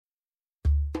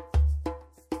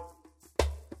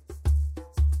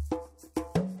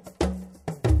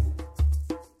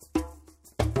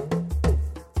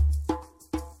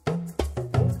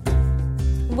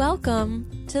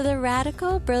Welcome to the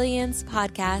Radical Brilliance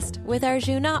podcast with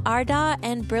Arjuna Arda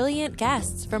and brilliant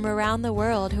guests from around the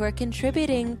world who are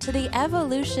contributing to the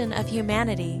evolution of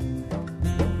humanity.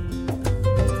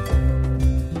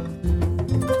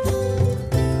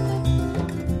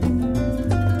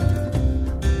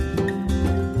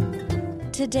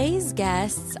 Today's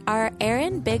guests are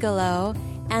Aaron Bigelow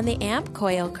and the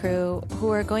Ampcoil crew,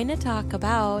 who are going to talk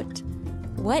about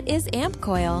what is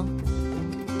Ampcoil.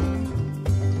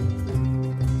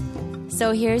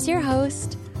 So here's your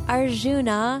host,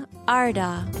 Arjuna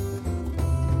Arda.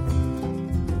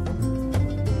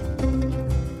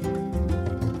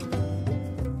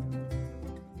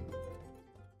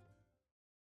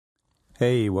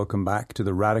 Hey, welcome back to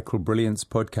the Radical Brilliance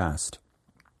podcast.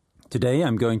 Today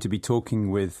I'm going to be talking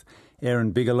with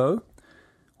Aaron Bigelow,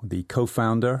 the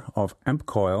co-founder of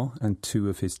Ampcoil, and two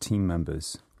of his team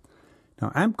members. Now,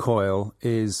 Ampcoil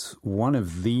is one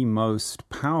of the most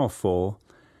powerful,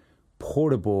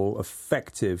 portable,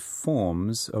 effective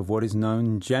forms of what is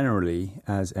known generally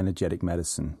as energetic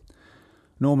medicine.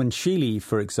 Norman Shealy,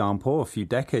 for example, a few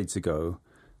decades ago,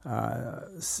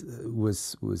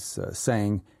 was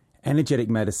saying, energetic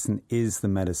medicine is the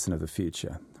medicine of the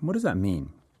future. And what does that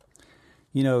mean?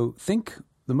 You know, think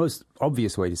the most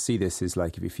obvious way to see this is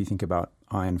like if you think about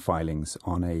iron filings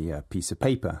on a piece of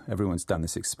paper. Everyone's done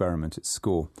this experiment at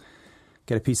school.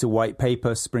 Get a piece of white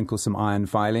paper, sprinkle some iron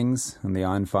filings, and the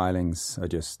iron filings are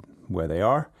just where they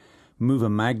are. Move a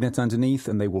magnet underneath,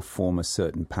 and they will form a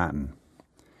certain pattern.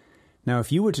 Now,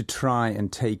 if you were to try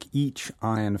and take each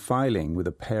iron filing with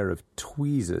a pair of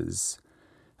tweezers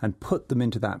and put them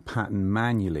into that pattern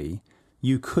manually,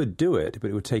 you could do it,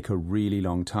 but it would take a really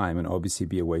long time and obviously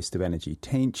be a waste of energy.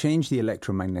 Change the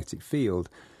electromagnetic field,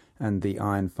 and the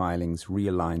iron filings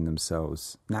realign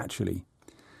themselves naturally.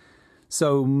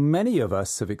 So many of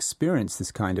us have experienced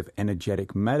this kind of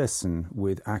energetic medicine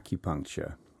with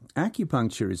acupuncture.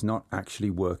 Acupuncture is not actually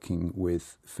working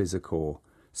with physical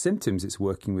symptoms, it's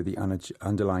working with the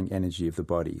underlying energy of the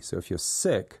body. So if you're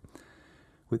sick,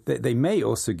 they may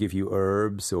also give you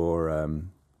herbs or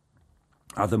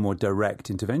other more direct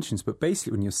interventions, but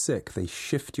basically when you're sick, they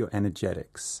shift your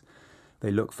energetics.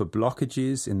 They look for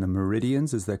blockages in the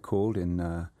meridians, as they're called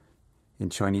in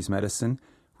Chinese medicine.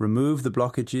 Remove the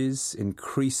blockages,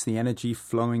 increase the energy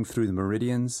flowing through the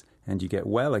meridians, and you get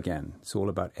well again. It's all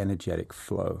about energetic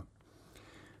flow.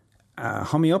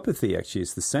 Homeopathy actually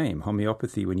is the same.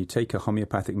 Homeopathy, when you take a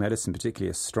homeopathic medicine,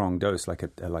 particularly a strong dose like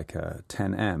a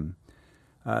 10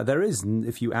 there is,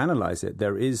 if you analyze it,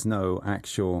 there is no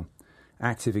actual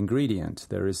active ingredient.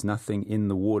 There is nothing in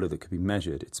the water that could be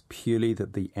measured. It's purely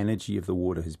that the energy of the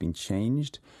water has been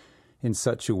changed in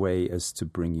such a way as to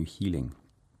bring you healing.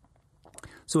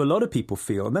 So a lot of people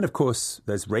feel, and then of course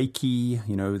there's Reiki,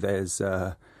 you know, there's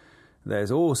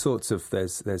all sorts of,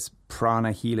 there's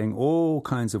prana healing, all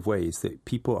kinds of ways that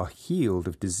people are healed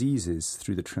of diseases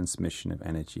through the transmission of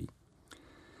energy.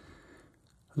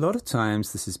 A lot of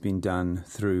times this has been done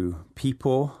through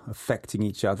people affecting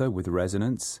each other with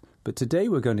resonance, but today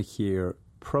we're going to hear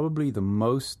probably the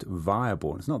most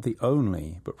viable, it's not the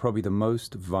only, but probably the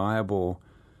most viable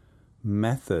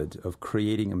method of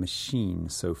creating a machine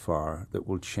so far that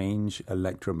will change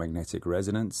electromagnetic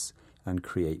resonance and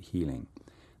create healing.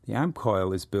 The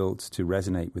Ampcoil is built to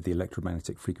resonate with the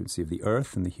electromagnetic frequency of the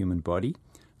earth and the human body,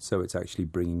 so it's actually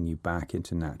bringing you back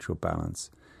into natural balance.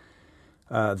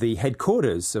 The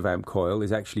headquarters of Ampcoil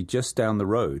is actually just down the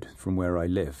road from where I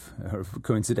live,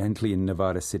 coincidentally in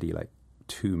Nevada City, like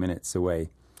 2 minutes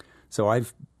away. So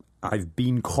I've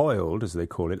been coiled, as they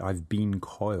call it. I've been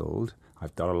coiled.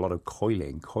 I've done a lot of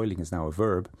coiling. Coiling is now a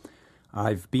verb.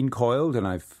 I've been coiled, and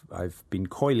I've been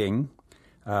coiling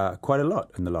quite a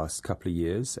lot in the last couple of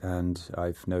years, and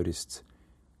I've noticed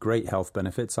great health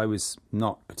benefits. I was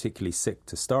not particularly sick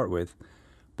to start with,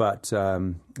 but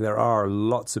there are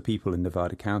lots of people in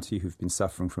Nevada County who've been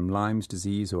suffering from Lyme's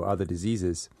disease or other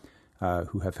diseases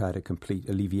who have had a complete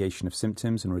alleviation of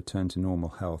symptoms and return to normal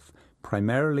health,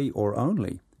 primarily or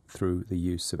only through the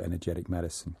use of energetic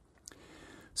medicine.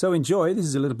 So enjoy. This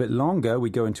is a little bit longer. We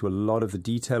go into a lot of the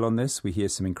detail on this. We hear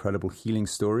some incredible healing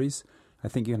stories. I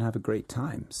think you're going to have a great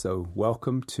time. So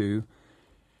welcome to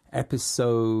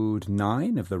episode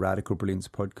 9 of the Radical Brilliance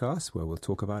podcast, where we'll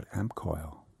talk about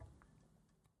Ampcoil.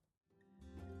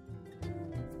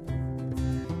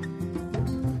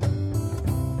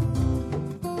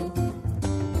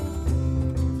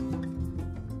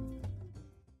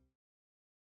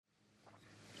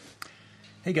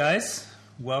 Hey guys,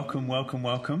 welcome.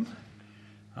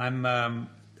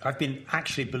 I've been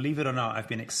actually, believe it or not, I've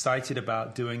been excited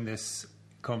about doing this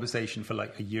conversation for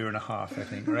like a year and a half, I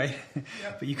think, right?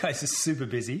 But you guys are super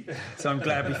busy. So I'm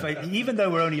glad even though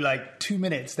we're only like 2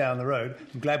 minutes down the road,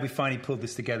 I'm glad we finally pulled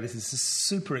this together. This is a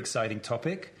super exciting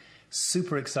topic,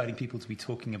 super exciting people to be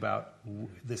talking about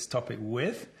this topic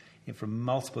with from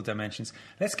multiple dimensions.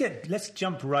 Let's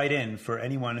jump right in for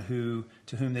anyone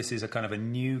to whom this is a kind of a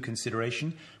new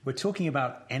consideration. We're talking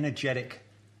about energetic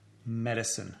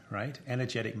medicine, right?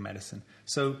 Energetic medicine.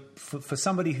 So for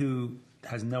somebody who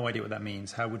has no idea what that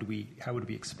means, how would we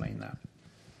explain that?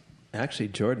 Actually,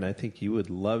 Jordan, I think you would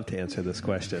love to answer this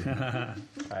question.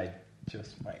 I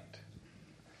just might.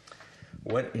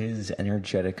 What is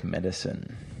energetic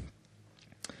medicine?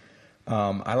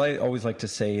 I always like to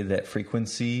say that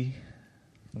frequency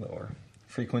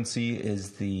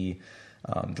is the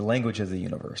language of the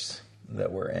universe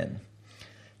that we're in.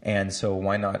 And so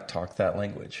why not talk that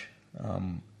language?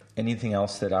 Anything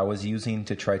else that I was using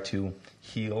to try to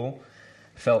heal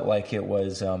felt like it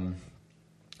was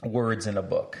words in a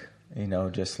book,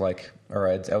 just like, or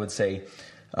I would say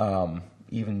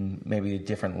even maybe a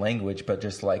different language, but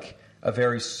just like a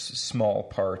very small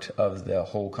part of the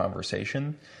whole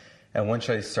conversation. And once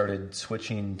I started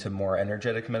switching to more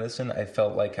energetic medicine, I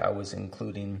felt like I was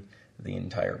including the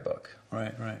entire book.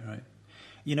 Right. I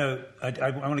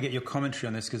want to get your commentary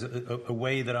on this because the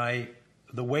way that I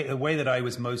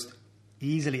was most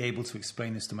easily able to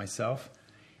explain this to myself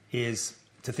is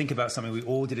to think about something we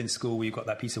all did in school where you've got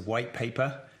that piece of white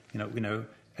paper,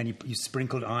 and you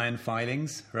sprinkled iron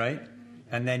filings, right?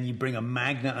 And then you bring a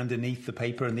magnet underneath the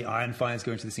paper and the iron filings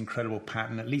go into this incredible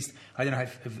pattern. At least, I don't know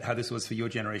how this was for your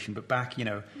generation, but back in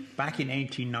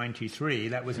 1893,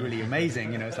 that was really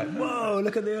amazing. It's like, whoa,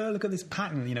 look at this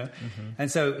pattern, Mm-hmm. And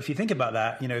so if you think about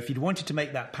that, if you'd wanted to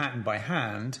make that pattern by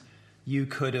hand, you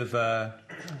could have,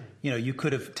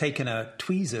 taken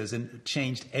tweezers and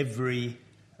changed every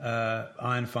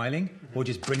iron filing, or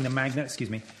just bring the magnet, excuse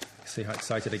me, see how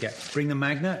excited I get, bring the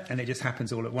magnet and it just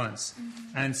happens all at once.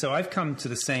 And so I've come to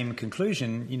the same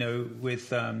conclusion,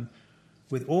 with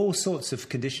all sorts of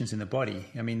conditions in the body.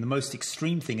 I mean, the most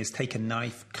extreme thing is take a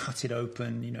knife, cut it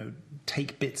open,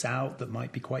 take bits out that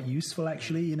might be quite useful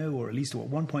actually, or at least at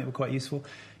one point were quite useful.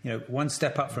 One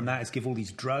step up from that is give all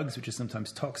these drugs, which are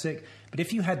sometimes toxic. But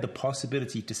if you had the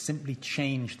possibility to simply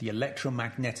change the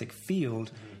electromagnetic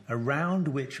field around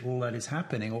which all that is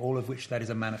happening, or all of which that is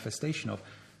a manifestation of,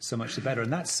 so much the better.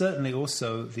 And that's certainly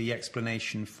also the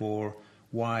explanation for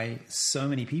why so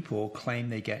many people claim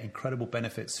they get incredible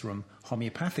benefits from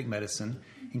homeopathic medicine,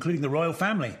 including the royal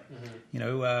family.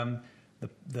 The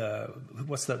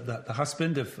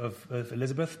husband of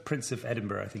Elizabeth, Prince of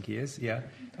Edinburgh, I think he is. Yeah,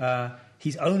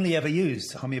 he's only ever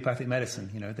used homeopathic medicine.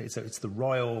 It's the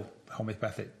Royal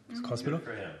Homeopathic Hospital. Good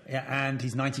for him. Yeah, and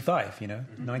he's 95.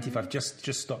 95,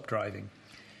 just stopped driving.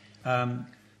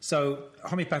 So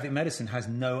homeopathic medicine has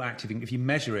no active. If you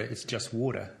measure it, it's just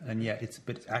water, and yet it's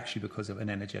actually because of an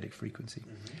energetic frequency.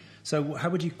 Mm-hmm. So how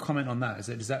would you comment on that?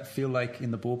 Does that feel like in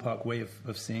the ballpark way of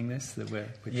seeing this?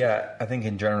 I think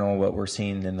in general what we're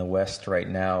seeing in the West right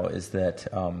now is that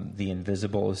the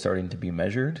invisible is starting to be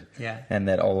measured, and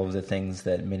that all of the things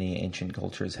that many ancient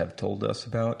cultures have told us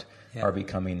about are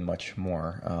becoming much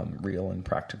more real and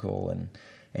practical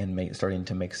and starting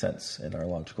to make sense in our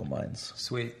logical minds.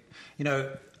 Sweet.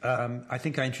 I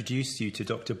think I introduced you to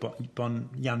Dr.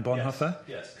 Jan Bonhoeffer,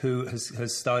 who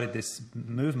has started this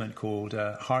movement called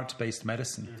heart-based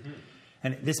medicine. Mm-hmm.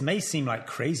 And this may seem like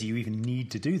crazy, you even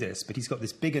need to do this, but he's got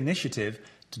this big initiative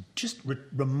to just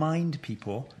remind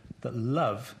people that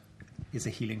love is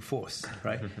a healing force,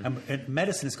 right? And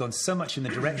medicine has gone so much in the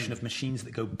direction of machines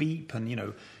that go beep and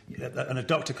a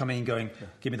doctor coming and going,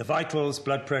 give me the vitals,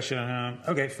 blood pressure,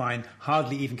 okay, fine,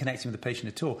 hardly even connecting with the patient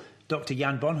at all. Dr.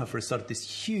 Jan Bonhoeffer has started this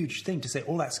huge thing to say,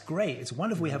 oh, that's great. It's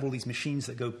wonderful we have all these machines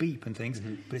that go beep and things,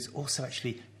 but it's also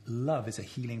actually love is a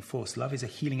healing force. Love is a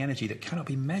healing energy that cannot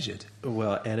be measured.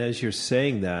 Well, and as you're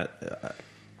saying that,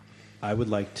 I would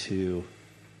like to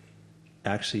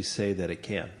actually say that it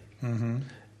can. Mm-hmm.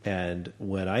 And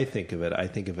when I think of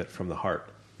it from the heart.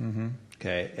 Mm-hmm.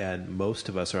 Okay, and most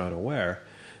of us are unaware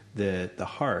that the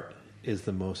heart is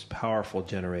the most powerful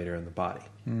generator in the body.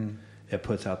 Mm. It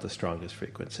puts out the strongest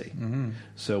frequency. Mm-hmm.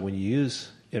 So when you use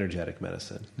energetic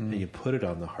medicine and you put it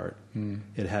on the heart,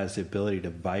 it has the ability to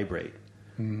vibrate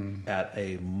at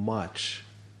a much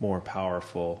more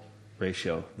powerful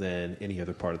ratio than any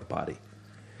other part of the body.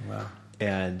 Wow.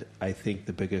 And I think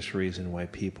the biggest reason why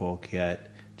people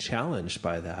get challenged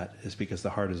by that is because the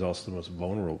heart is also the most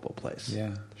vulnerable place.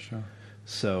 Yeah, sure.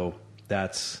 So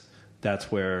that's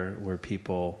where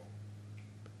people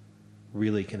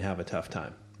really can have a tough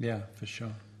time. Yeah, for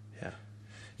sure. Yeah.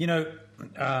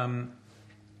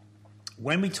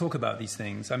 when we talk about these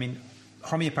things, I mean,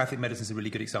 homeopathic medicine is a really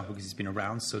good example because it's been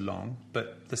around so long,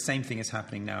 but the same thing is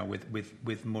happening now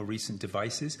with more recent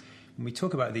devices. When we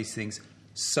talk about these things,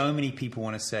 so many people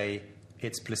want to say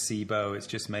it's placebo, it's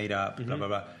just made up, blah, blah,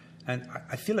 blah. And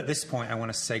I feel at this point I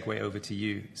want to segue over to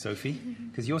you, Sophie,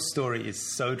 because your story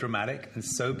is so dramatic and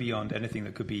so beyond anything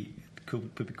that could be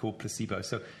called placebo.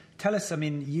 So tell us, I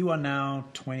mean, you are now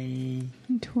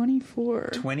 24.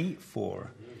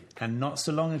 24. And not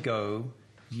so long ago,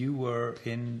 you were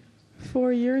in...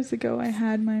 4 years ago, I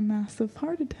had my massive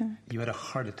heart attack. You had a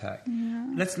heart attack.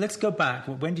 Yeah. Let's go back.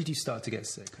 When did you start to get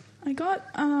sick? I got,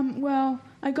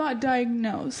 I got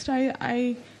diagnosed.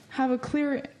 I have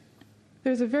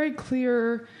there's a very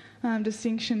clear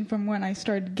distinction from when I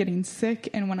started getting sick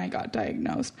and when I got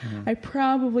diagnosed. Mm-hmm. I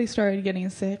probably started getting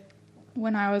sick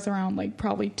when I was around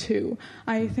probably 2.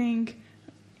 I think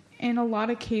in a lot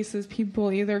of cases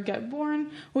people either get born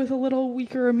with a little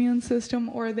weaker immune system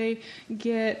or they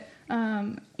get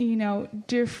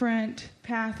different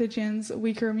pathogens,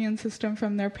 weaker immune system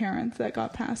from their parents that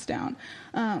got passed down.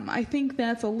 I think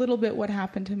that's a little bit what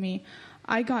happened to me.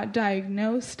 I got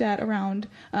diagnosed at around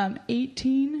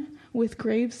 18 with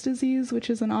Graves' disease, which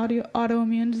is an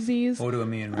autoimmune disease.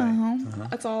 Autoimmune, right.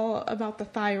 It's all about the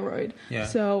thyroid. Yeah.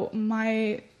 So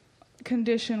my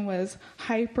condition was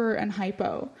hyper and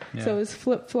hypo. Yeah. So it was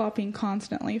flip-flopping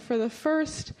constantly. For the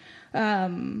first,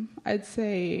 I'd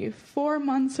say 4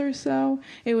 months or so,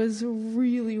 it was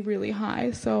really, really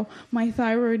high. So my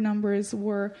thyroid numbers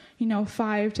were,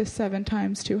 5 to 7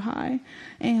 times too high.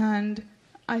 And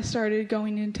I started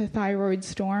going into thyroid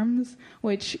storms,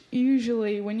 which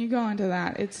usually when you go into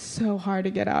that, it's so hard to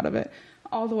get out of it.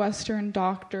 All the Western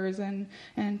doctors and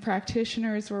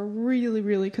practitioners were really,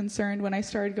 really concerned when I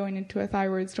started going into a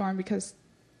thyroid storm because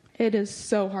it is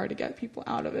so hard to get people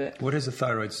out of it. What is a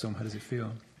thyroid storm? How does it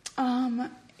feel?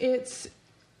 It's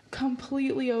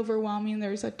completely overwhelming.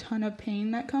 There's a ton of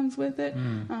pain that comes with it.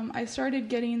 I started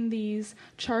getting these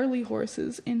Charlie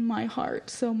horses in my heart.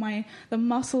 So the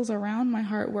muscles around my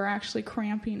heart were actually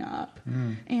cramping up.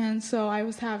 And so I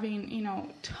was having,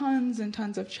 tons and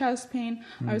tons of chest pain.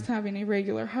 I was having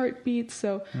irregular heartbeats.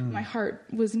 So my heart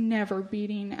was never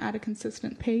beating at a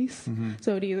consistent pace.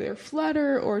 So it'd either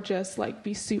flutter or just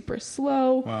be super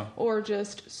slow or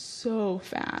just so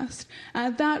fast.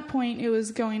 At that point, it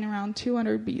was going around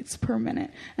 200 beats per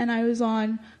minute, and I was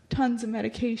on tons of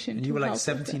medication. And you were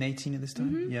 17, 18 at this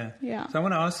time? Yeah. So I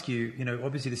want to ask you,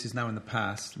 obviously this is now in the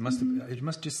past.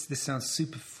 This sounds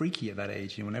super freaky at that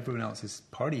age, when everyone else is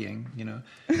partying,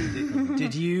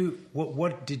 Did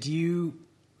you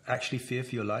actually fear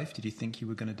for your life? Did you think you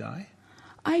were going to die?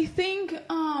 I think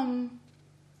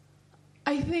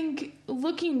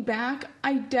looking back,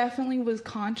 I definitely was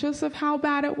conscious of how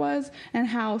bad it was and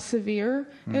how severe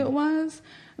it was.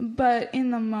 But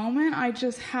in the moment, I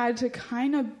just had to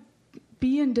kind of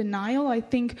be in denial, I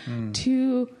think,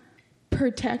 to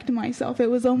protect myself. It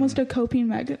was almost a coping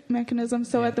mechanism.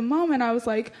 So at the moment, I was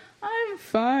like, I'm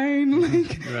fine.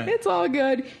 It's all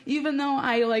good. Even though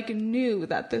I knew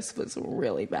that this was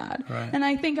really bad. Right. And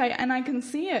I think I can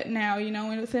see it now,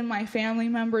 within my family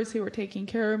members who were taking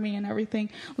care of me and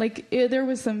everything. There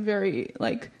was some very,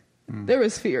 there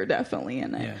was fear definitely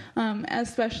in it. Yeah.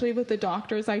 Especially with the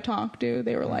doctors I talked to.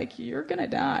 They were like, you're going to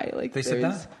die. They said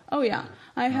that? Oh, yeah.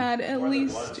 I had at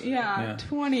least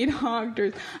 20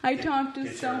 doctors. I talked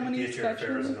to so many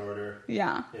specialists.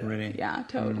 Yeah. Really? Yeah,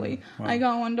 totally. Wow. I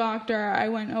got one doctor. I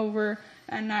went over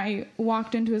and I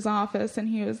walked into his office and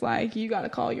he was like, you got to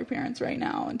call your parents right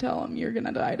now and tell them you're going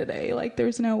to die today.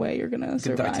 There's no way you're going to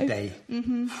survive. Die today.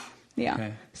 Mm-hmm. Yeah.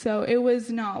 Okay. So it was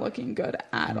not looking good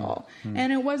at all.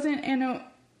 And it wasn't,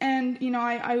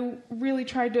 I really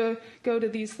tried to go to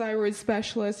these thyroid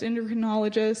specialists,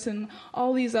 endocrinologists, and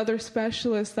all these other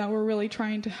specialists that were really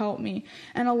trying to help me.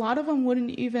 And a lot of them wouldn't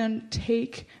even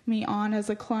take me on as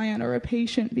a client or a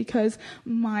patient because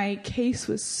my case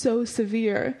was so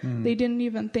severe. They didn't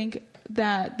even think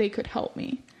that they could help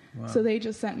me. Wow. So they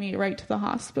just sent me right to the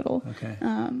hospital. Okay.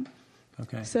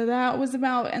 Okay. So that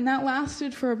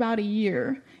lasted for about a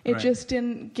year. It just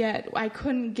I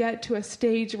couldn't get to a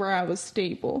stage where I was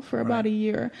stable for about a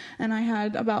year. And I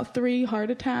had about 3 heart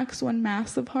attacks, 1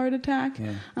 massive heart attack.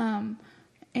 Yeah.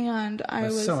 And I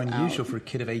was so unusual for a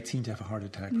kid of 18 to have a heart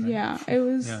attack, right? Yeah, it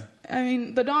was. Yeah. I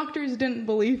mean, the doctors didn't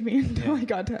believe me until I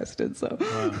got tested, so.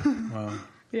 Wow.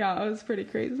 Yeah, it was pretty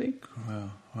crazy.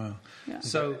 Wow. Yeah.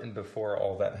 So, and before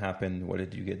all that happened, what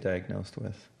did you get diagnosed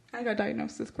with? I got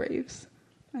diagnosed with Graves.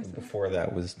 Before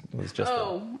that was just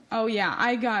Oh yeah.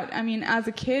 As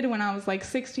a kid, when I was like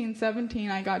 16, 17,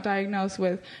 I got diagnosed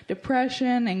with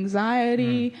depression,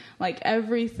 anxiety, like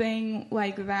everything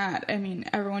like that. I mean,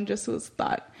 everyone just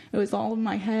thought it was all in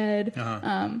my head.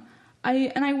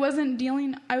 I wasn't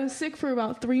I was sick for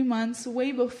about 3 months,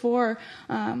 way before,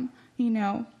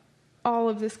 all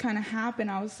of this kind of happened.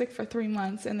 I was sick for 3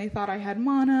 months, and they thought I had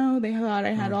mono. They thought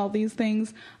I had all these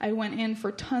things. I went in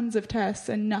for tons of tests,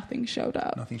 and nothing showed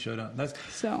up.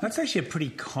 That's actually a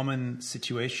pretty common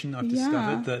situation. I've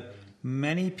discovered that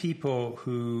many people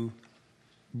who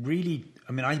really,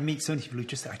 I meet so many people who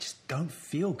I just don't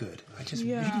feel good. I just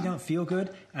really don't feel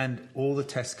good. And all the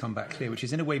tests come back clear, which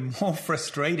is in a way more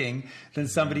frustrating than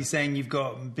somebody saying you've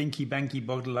got binky banky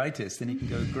bogdalitis. Then you can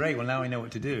go, great, well, now I know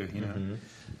what to do, you know.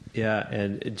 Yeah,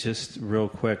 and just real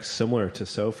quick, similar to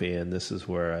Sophie, and this is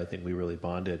where I think we really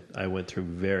bonded. I went through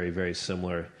very, very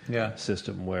similar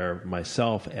system where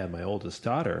myself and my oldest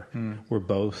daughter were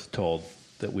both told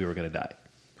that we were going to die.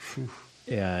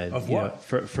 And of what?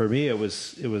 For me, it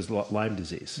was Lyme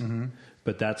disease,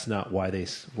 but that's not why they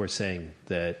were saying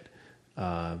that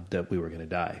we were going to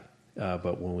die.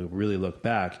 But when we really look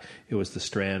back, it was the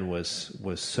strand was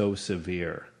so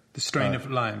severe. The strain of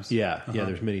Lyme's? Yeah,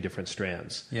 there's many different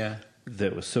strands. Yeah.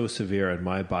 That was so severe in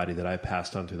my body that I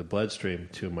passed on through the bloodstream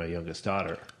to my youngest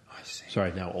daughter. I see.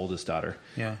 Sorry, now oldest daughter.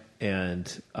 Yeah. And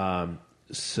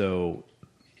so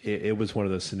it was one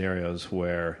of those scenarios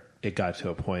where it got to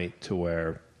a point to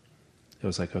where it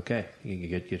was like, okay, you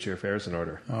can get your affairs in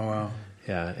order. Oh, wow.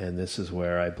 Yeah, and this is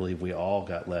where I believe we all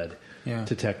got led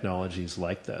to technologies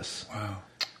like this. Wow.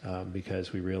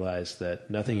 Because we realized that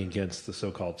nothing against the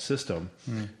so-called system,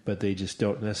 but they just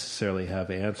don't necessarily have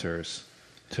answers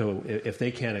to, if they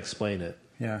can't explain it,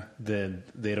 then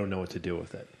they don't know what to do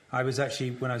with it. I was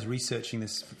actually, when I was researching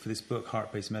this for this book,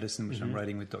 Heart-Based Medicine, which I'm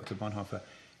writing with Dr. Bonhoeffer,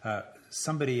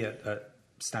 somebody at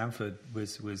Stanford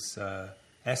was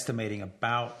estimating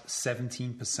about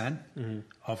 17%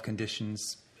 of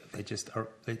conditions. They just are.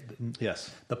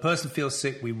 Yes. The person feels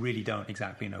sick. We really don't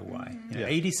exactly know why.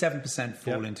 87%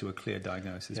 fall into a clear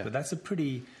diagnosis, but that's a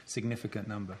pretty significant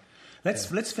number.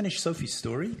 Let's finish Sophie's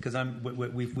story because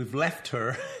we've left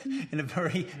her in a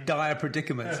very dire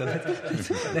predicament. So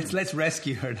let's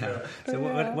rescue her now. So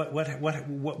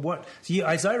what? So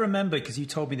as I remember, because you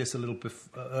told me this a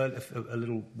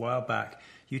little while back,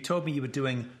 you told me you were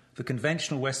doing the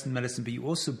conventional Western medicine, but you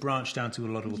also branched down to a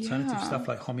lot of alternative stuff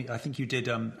like I think you did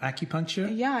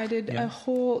acupuncture. Yeah, I did a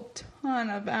whole ton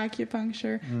of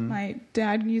acupuncture. My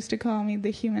dad used to call me the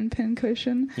human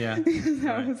pincushion. Yeah, because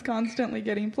I was constantly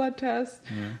getting blood tests.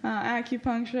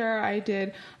 Acupuncture. I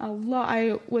did a lot.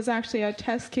 I was actually a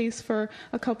test case for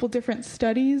a couple different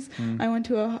studies. I went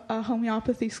to a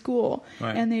homeopathy school,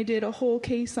 and they did a whole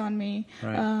case on me.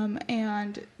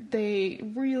 And they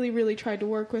really, really tried to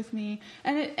work with me,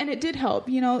 and it did help.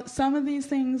 Some of these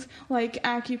things like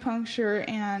acupuncture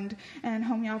and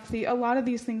homeopathy, a lot of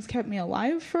these things kept me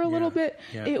alive for a little bit.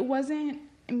 It wasn't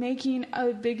making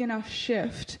a big enough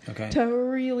shift to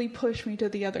really push me to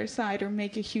the other side or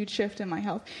make a huge shift in my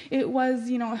health. It was,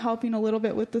 helping a little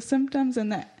bit with the symptoms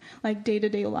and the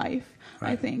day-to-day life,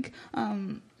 I think.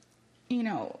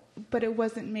 But it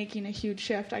wasn't making a huge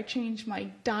shift. I changed my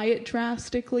diet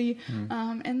drastically,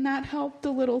 and that helped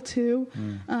a little too.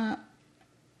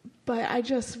 But I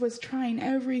just was trying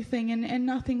everything, and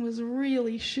nothing was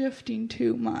really shifting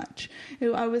too much.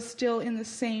 I was still in the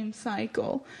same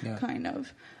cycle, kind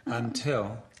of.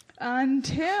 Until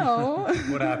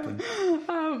what happened?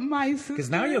 My sister.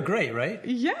 Because now you're great, right?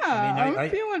 Yeah,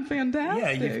 I'm feeling fantastic.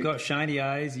 Yeah, you've got shiny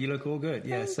eyes. You look all good.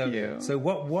 Yeah. Thank you. So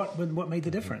what made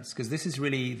the difference? Because this is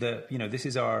really this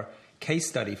is our case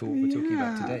study for what we're talking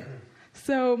about today.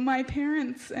 So my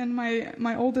parents and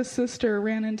my oldest sister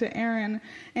ran into Aaron,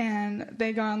 and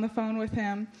they got on the phone with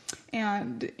him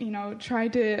and,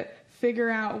 tried to figure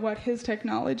out what his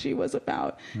technology was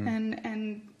about.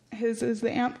 And his is the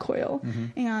Ampcoil.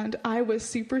 And I was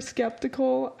super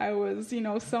skeptical. I was,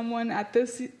 someone at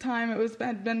this time,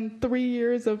 had been 3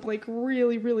 years of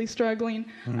really, really struggling.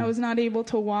 I was not able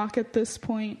to walk at this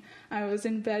point. I was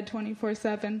in bed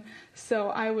 24/7. So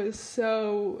I was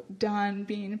so done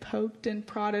being poked and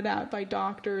prodded at by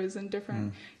doctors and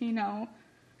different,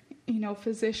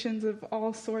 physicians of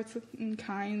all sorts and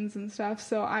kinds and stuff.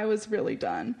 So I was really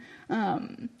done.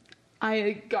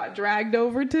 I got dragged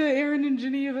over to Aaron and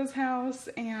Geneva's house,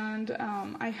 and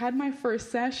I had my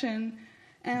first session.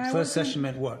 And first session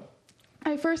meant what?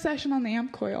 My first session on the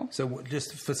Ampcoil. So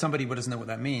just for somebody who doesn't know what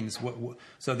that means,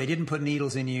 so they didn't put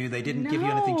needles in you, they didn't give you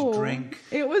anything to drink.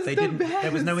 It was the best.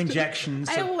 There was no injections.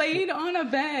 I laid on a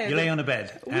bed. You lay on a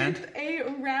bed. With a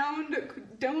round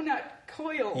donut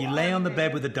coil. You lay on the me.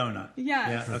 bed with a donut.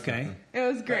 Yes. Yeah, okay. It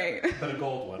was great. But a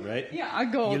gold one, right? Yeah, a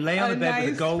gold. You lay on the bed nice,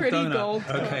 with a gold pretty donut. Gold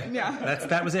Okay. Yeah.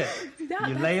 That was it.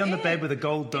 You lay on the bed with a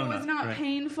gold donut. It was not right.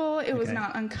 painful. It was Okay.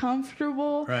 not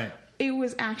uncomfortable. Right. It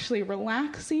was actually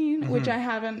relaxing, which I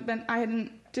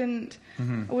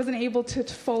wasn't able to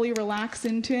fully relax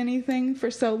into anything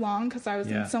for so long because I was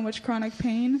in so much chronic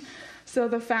pain. So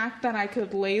the fact that I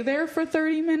could lay there for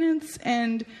 30 minutes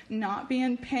and not be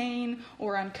in pain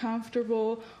or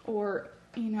uncomfortable or,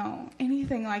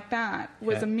 anything like that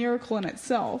was a miracle in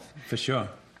itself. For sure.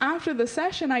 After the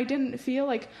session, I didn't feel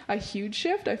like a huge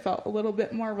shift. I felt a little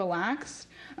bit more relaxed.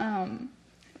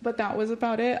 But that was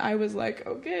about it. I was like,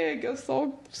 okay, I guess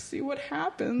I'll see what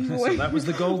happens. So that was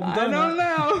the golden donut. I don't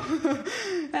know.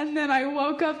 And then I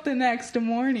woke up the next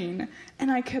morning, and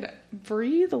I could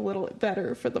breathe a little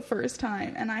better for the first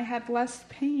time. And I had less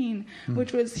pain,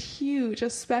 which was huge,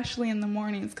 especially in the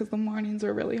mornings, because the mornings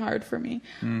were really hard for me.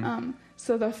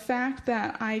 So the fact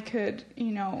that I could,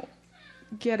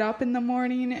 get up in the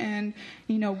morning and,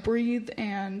 breathe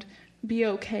and be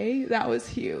okay, that was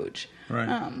huge.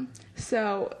 Right.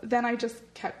 So then I just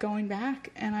kept going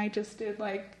back, and I just did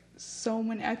like so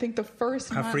many. I think the first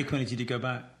How month, frequently did you go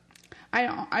back?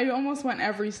 I almost went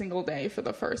every single day for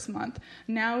the first month.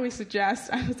 Now we suggest,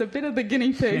 I was a bit of the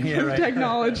guinea pig Yeah, for right.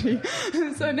 technology.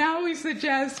 So now we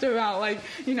suggest about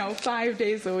 5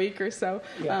 days a week or so,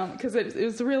 because it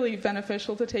was really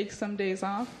beneficial to take some days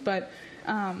off. But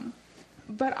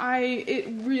it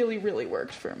really, really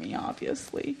worked for me,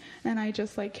 obviously. And I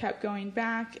just kept going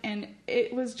back, and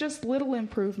it was just little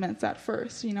improvements at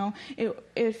first,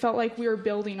 It felt like we were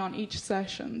building on each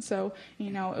session. So,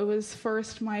 it was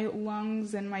first my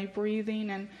lungs and my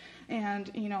breathing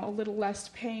and a little less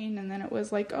pain, and then it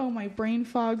was my brain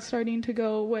fog's starting to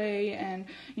go away, and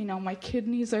my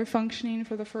kidneys are functioning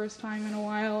for the first time in a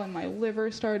while, and my liver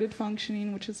started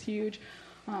functioning, which is huge.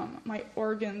 My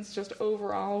organs just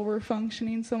overall were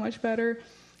functioning so much better,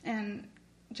 and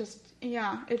it just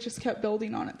kept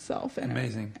building on itself. And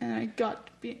Amazing.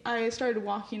 I started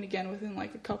walking again within a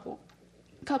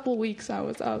couple weeks. I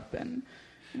was up, and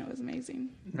it was amazing.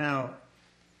 Now,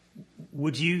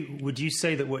 would you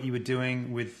say that what you were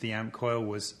doing with the Ampcoil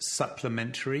was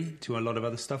supplementary to a lot of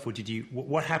other stuff, or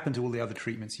what happened to all the other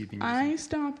treatments you've been using? I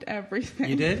stopped everything.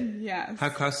 You did? Yes.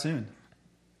 How soon?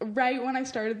 Right when I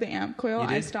started the Ampcoil,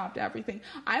 I stopped everything.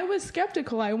 I was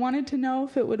skeptical. I wanted to know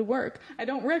if it would work. I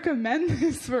don't recommend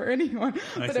this for anyone,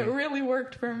 but it really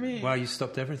worked for me. Wow, you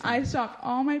stopped everything. I stopped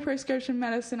all my prescription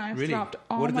medicine. I stopped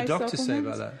all my supplements. What did the doctors say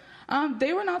about that?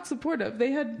 They were not supportive. They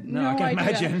had no I can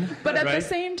idea. imagine. But at Right? the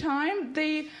same time,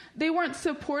 they weren't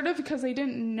supportive because they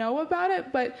didn't know about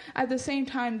it. But at the same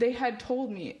time, they had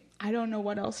told me, I don't know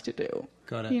what else to do.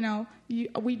 Got it.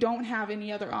 We don't have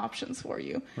any other options for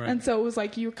you. Right. And so it was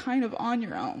you're kind of on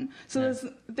your own. So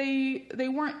they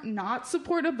weren't not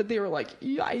supportive, but they were like,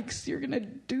 yikes, you're going to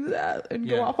do that and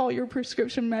go off all your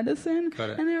prescription medicine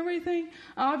and everything.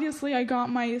 Obviously, I got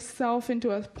myself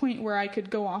into a point where I could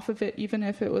go off of it even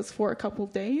if it was for a couple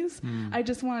days. I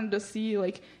just wanted to see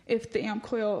if the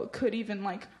Ampcoil could even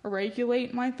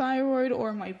regulate my thyroid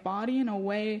or my body in a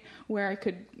way where I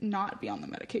could not be on the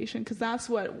medication, because that's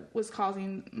what was causing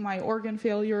my organ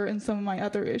failure and some of my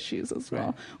other issues as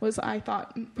well. Was I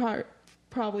thought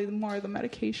probably more of the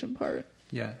medication part.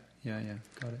 Yeah,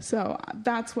 got it. So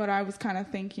that's what I was kind of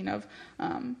thinking of,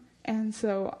 and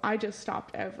so I just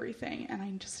stopped everything, and I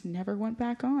just never went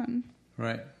back on.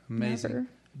 Right, amazing. Never.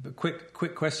 But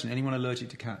quick question: anyone allergic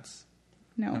to cats?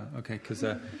 No. Oh, okay, because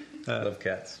Love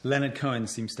cats. Leonard Cohen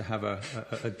seems to have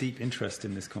a deep interest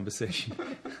in this conversation.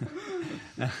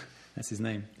 That's his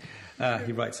name.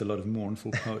 He writes a lot of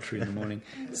mournful poetry in the morning.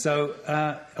 So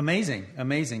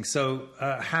amazing. So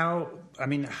how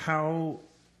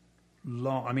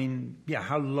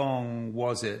long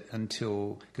was it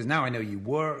until? Because now I know you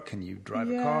work and you drive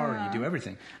a car and you do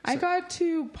everything. So, I got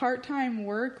to part-time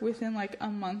work within a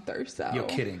month or so. You're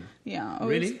kidding? Yeah, it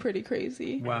Really? was pretty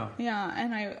crazy. Wow. Yeah,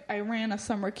 and I ran a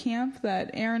summer camp that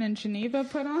Aaron and Geneva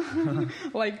put on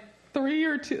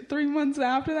 3 months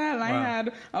after that, and I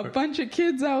had a bunch of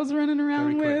kids I was running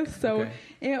around with. So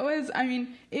it was,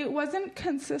 it wasn't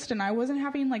consistent. I wasn't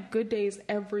having good days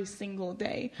every single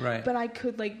day. Right. But I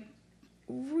could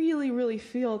really, really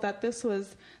feel that this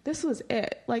was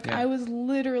it. I was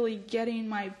literally getting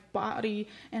my body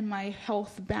and my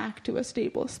health back to a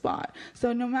stable spot.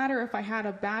 So no matter if I had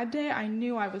a bad day, I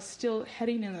knew I was still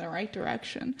heading in the right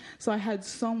direction. So I had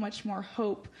so much more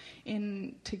hope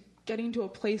into getting to a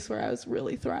place where I was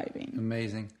really thriving.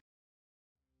 Amazing.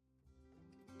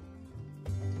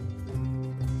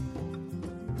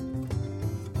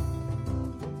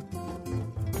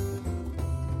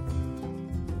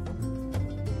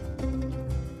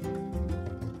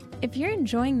 If you're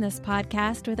enjoying this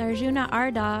podcast with Arjuna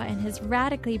Arda and his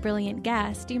radically brilliant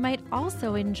guest, you might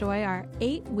also enjoy our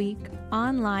 8-week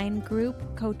online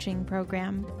group coaching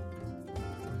program.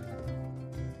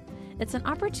 It's an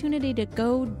opportunity to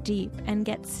go deep and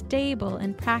get stable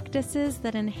in practices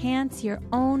that enhance your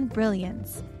own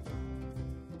brilliance.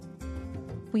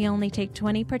 We only take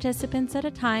 20 participants at a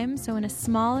time, so in a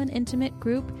small and intimate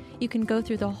group, you can go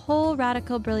through the whole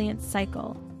Radical Brilliance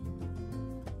cycle.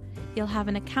 You'll have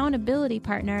an accountability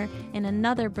partner in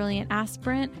another brilliant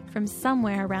aspirant from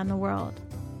somewhere around the world.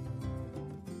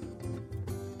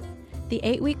 The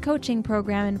 8-week coaching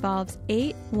program involves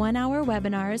 8 one-hour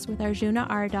webinars with Arjuna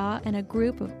Arda and a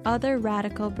group of other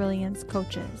Radical Brilliance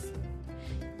coaches.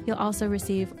 You'll also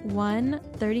receive 1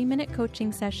 30-minute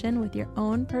coaching session with your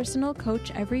own personal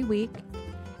coach every week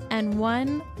and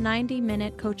 1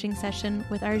 90-minute coaching session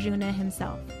with Arjuna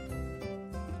himself.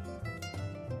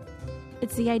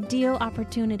 It's the ideal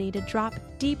opportunity to drop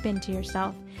deep into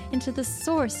yourself, into the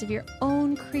source of your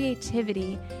own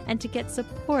creativity, and to get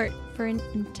support for an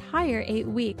entire 8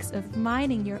 weeks of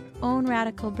mining your own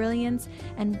radical brilliance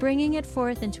and bringing it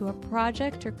forth into a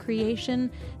project or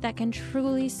creation that can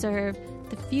truly serve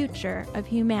the future of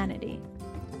humanity.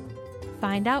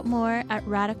 Find out more at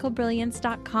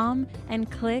radicalbrilliance.com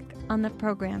and click on the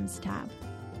Programs tab.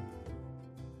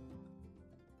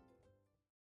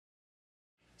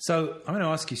 So I'm going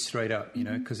to ask you straight up,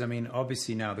 because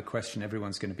obviously now the question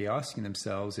everyone's going to be asking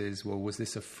themselves is, well, was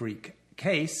this a freak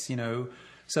case?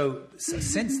 So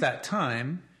since that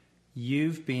time,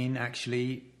 you've been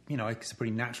actually, it's a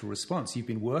pretty natural response. You've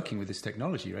been working with this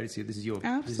technology, right? So this is your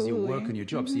work and your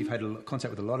job. So you've had contact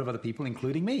with a lot of other people,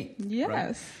 including me. Yes.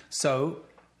 Right? So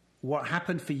what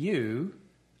happened for you?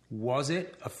 Was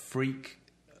it a freak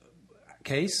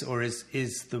case, or is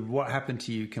what happened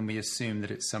to you, can we assume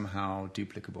that it's somehow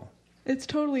duplicable? It's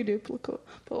totally duplicable.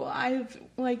 I've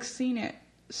seen it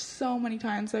so many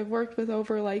times. I've worked with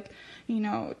over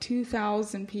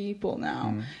 2,000 people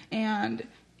now. And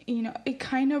it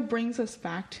kind of brings us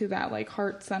back to that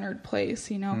heart-centered place,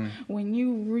 when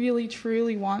you really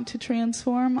truly want to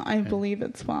transform, I believe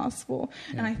it's possible.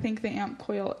 Yeah. And I think the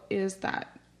Ampcoil is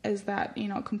that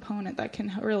component that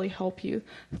can really help you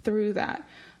through that.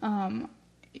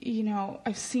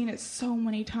 I've seen it so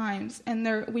many times,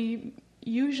 and we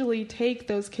usually take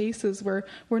those cases where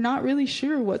we're not really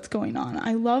sure what's going on.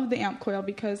 I love the Ampcoil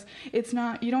because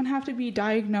you don't have to be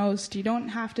diagnosed. You don't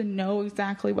have to know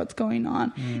exactly what's going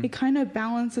on. It kind of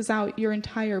balances out your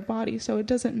entire body. So it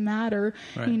doesn't matter,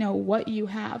 what you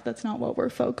have. That's not what we're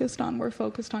focused on. We're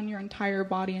focused on your entire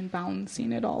body and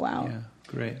balancing it all out. Yeah,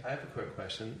 great. I have a quick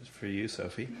question for you,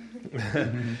 Sophie.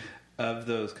 Of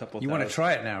those couple, you want to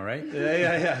try it now, right?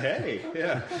 Yeah. Hey,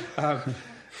 yeah.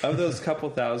 Of those couple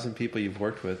thousand people you've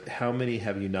worked with, how many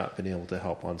have you not been able to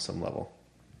help on some level?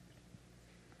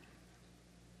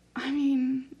 I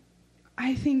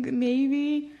think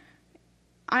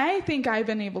I've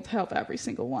been able to help every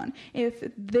single one. If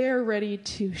they're ready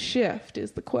to shift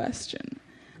is the question.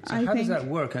 So how does that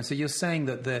work? And so you're saying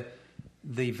that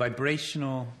the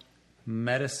vibrational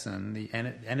medicine, the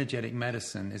energetic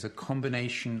medicine, is a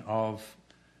combination of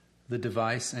the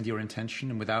device and your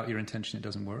intention, and without your intention it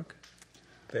doesn't work?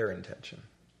 Their intention.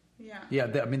 Yeah. Yeah,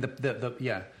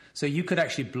 yeah. So you could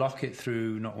actually block it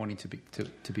through not wanting to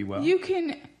be well. You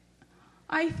can.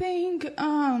 I think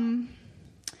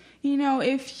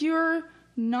if you're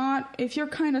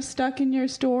kind of stuck in your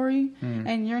story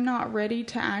and you're not ready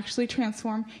to actually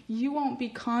transform, you won't be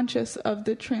conscious of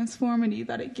the transformity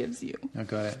that it gives you. I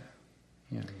got it.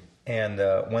 Yeah. And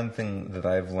one thing that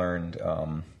I've learned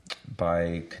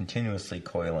by continuously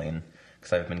coiling,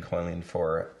 because I've been coiling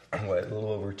for a little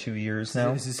over 2 years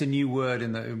now. Is this a new word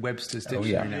in the Webster's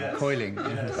dictionary now? Yes. Coiling.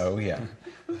 Yes. Oh yeah.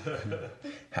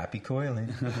 Happy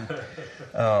coiling.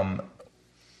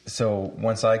 So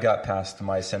once I got past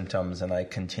my symptoms and I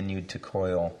continued to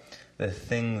coil, the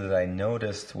thing that I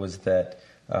noticed was that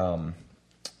the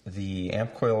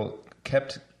Ampcoil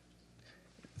kept,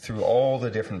 through all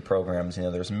the different programs,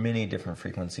 there's many different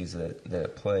frequencies that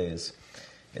it plays,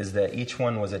 is that each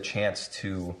one was a chance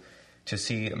to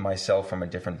see myself from a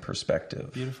different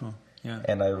perspective. Beautiful, yeah.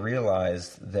 And I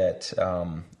realized that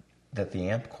that the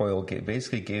Ampcoil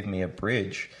basically gave me a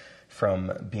bridge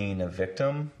from being a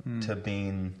victim to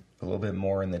being a little bit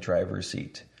more in the driver's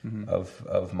seat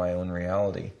of my own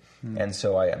reality. And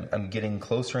so I'm getting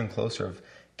closer and closer of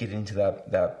getting to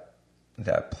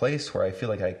that place where I feel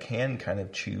like I can kind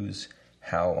of choose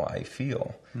how I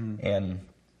feel and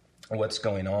what's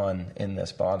going on in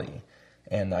this body.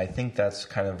 And I think that's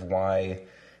kind of why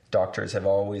doctors have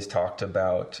always talked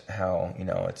about how,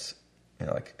 it's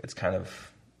kind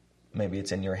of maybe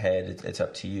it's in your head, it's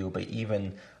up to you. But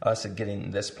even us at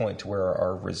getting this point to where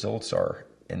our results are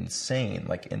insane,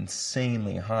 like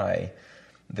insanely high,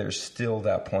 there's still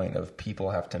that point of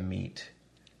people have to meet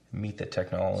the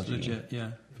technology. It's legit,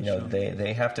 yeah. You know, Sure.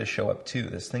 they have to show up too.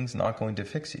 This thing's not going to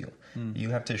fix you. You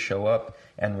have to show up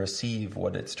and receive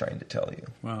what it's trying to tell you.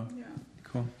 Wow. Yeah.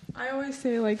 Cool. I always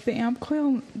say, like, the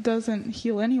Ampcoil doesn't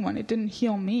heal anyone. It didn't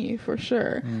heal me, for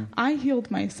sure. I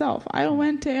healed myself. I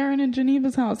went to Aaron and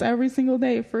Geneva's house every single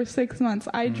day for 6 months.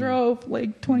 I drove,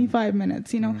 like, 25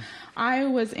 minutes, you know. I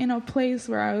was in a place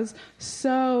where I was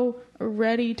so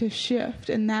ready to shift,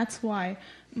 and that's why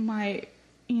my,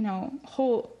 you know,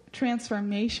 whole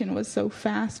transformation was so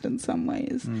fast in some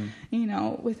ways. You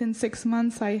know, within 6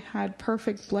 months, I had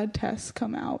perfect blood tests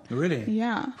come out. Really?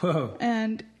 Yeah. Whoa.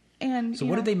 And So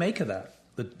what did they make of that?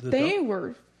 they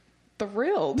were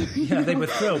thrilled. Yeah, they were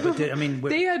thrilled. But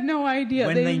They had no idea.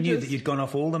 when they knew that you'd gone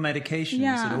off all the medications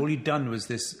Yeah. and all you'd done was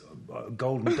this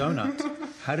golden donut,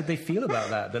 how did they feel about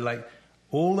that? They're like,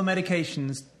 all the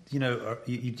medications, you know,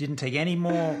 you didn't take any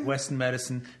more Western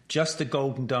medicine, just a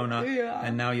golden donut,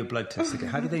 and now your blood test.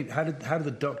 How did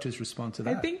the doctors respond to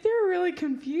that? I think they were really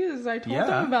confused. I told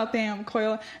them about the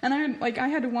Ampcoil, and I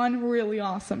had one really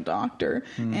awesome doctor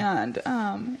and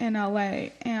in LA,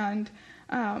 and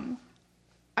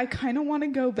I kind of want to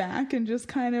go back and just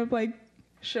kind of like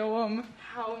show him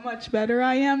how much better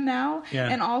I am now,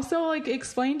 and also like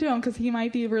explain to him, because he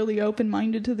might be really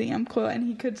open-minded to the Ampcoil, and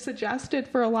he could suggest it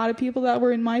for a lot of people that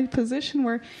were in my position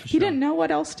where he didn't know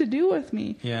what else to do with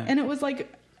me. And it was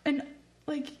like, and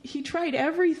like he tried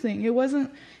everything. It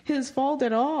wasn't his fault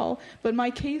at all, but my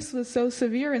case was so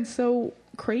severe and so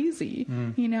crazy,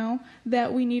 you know,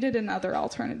 that we needed another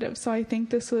alternative. So I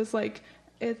think this was like,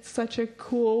 it's such a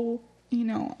cool, you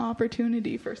know,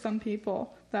 opportunity for some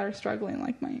people that are struggling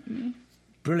like me.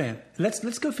 Brilliant.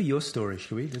 Let's go for your story,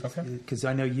 shall we? Okay. Because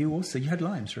I know you had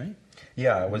Lyme's, right?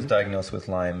 Yeah, I was diagnosed with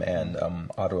Lyme and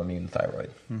autoimmune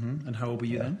thyroid. And how old were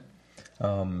you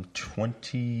then?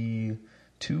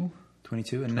 22.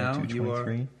 22, and now you are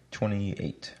 23,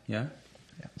 28. Yeah.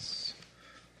 Yes.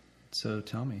 So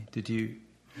tell me,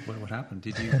 what happened?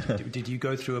 Did you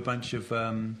go through a bunch of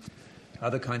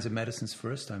other kinds of medicines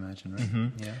first? I imagine, right?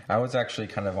 Mm-hmm. Yeah. I was actually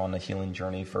kind of on a healing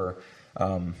journey for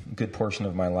a good portion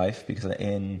of my life, because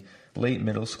in late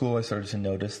middle school I started to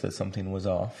notice that something was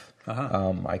off.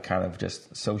 I kind of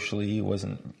just socially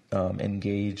wasn't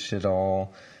engaged at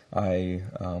all. I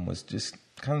was just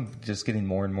getting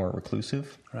more and more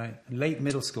reclusive. Right. Late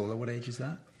middle school. At what age is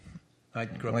that? I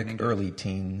grew up in Like England. early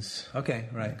teens. Okay,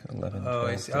 right. Like 11, Oh, 12,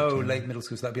 I see. 13. Late middle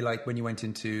school. So that'd be like when you went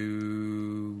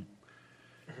into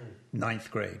 9th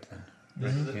grade.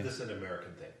 Then. This is an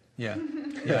American thing. Yeah.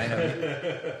 Yeah, I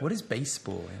know. What is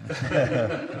baseball?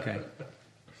 Okay.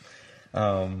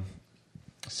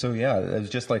 So yeah, it was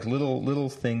just like little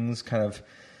things, kind of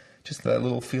just that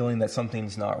little feeling that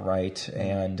something's not right.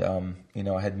 And, you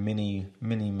know, I had many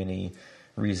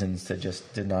reasons to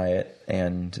just deny it,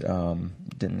 and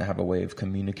didn't have a way of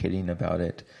communicating about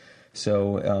it.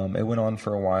 So it went on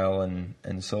for a while,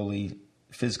 and slowly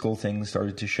physical things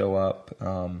started to show up.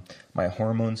 My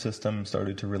hormone system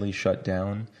started to really shut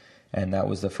down. And that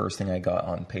was the first thing I got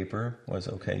on paper was,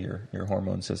 okay, your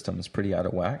hormone system is pretty out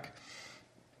of whack.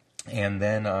 And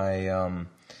then I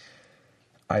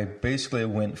basically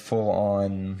went full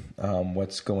on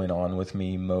what's going on with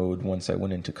me mode once I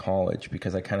went into college,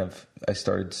 because I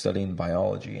started studying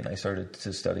biology, and I started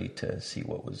to study to see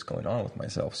what was going on with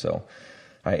myself. So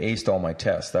I aced all my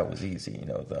tests. That was easy. You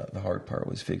know, the hard part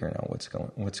was figuring out what's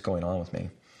going on with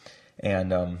me.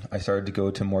 And I started to go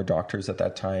to more doctors at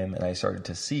that time, and I started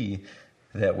to see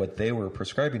that what they were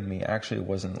prescribing me actually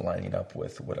wasn't lining up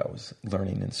with what I was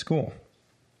learning in school.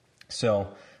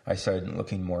 So I started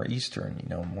looking more Eastern, you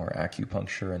know, more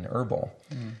acupuncture and herbal.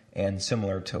 And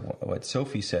similar to what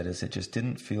Sophie said, is it just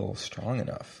didn't feel strong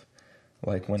enough.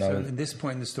 Like when at this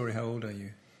point in the story, how old are you?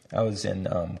 I was in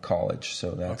college,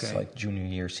 so that's like junior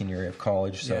year, senior year of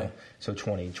college, so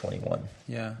 2021.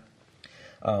 Yeah.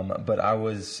 But I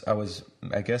was,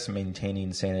 I guess,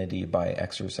 maintaining sanity by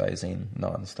exercising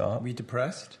nonstop. Were you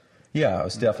depressed? Yeah, I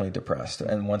was definitely depressed.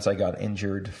 And once I got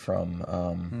injured from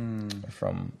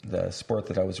the sport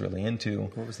that I was really into.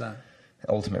 What was that?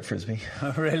 Ultimate Frisbee.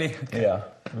 Oh, really? Okay. Yeah,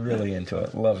 really into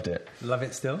it. Loved it. Love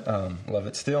it still? Love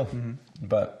it still.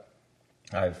 But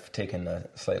I've taken a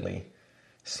slightly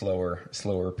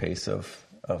slower pace of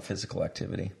physical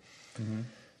activity.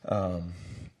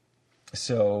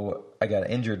 So I got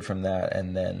injured from that,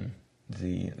 and then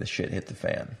the shit hit the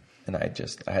fan, and I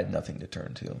had nothing to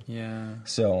turn to. Yeah.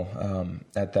 So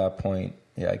at that point,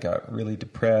 I got really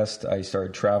depressed. I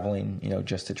started traveling,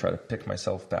 just to try to pick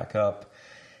myself back up.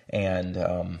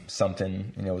 And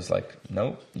something, was like,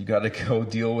 nope, you got to go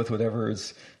deal with whatever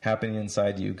is happening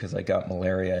inside you, because I got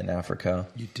malaria in Africa.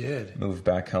 You did? Moved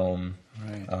back home.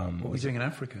 Right. What were you doing in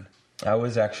Africa? I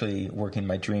was actually working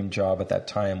my dream job at that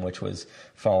time, which was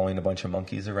following a bunch of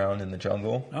monkeys around in the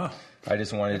jungle. Oh, I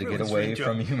just wanted to get away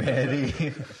from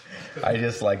humanity. I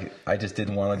just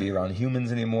didn't want to be around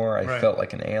humans anymore. I felt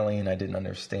like an alien. I didn't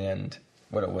understand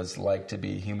what it was like to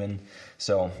be human.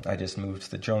 So I just moved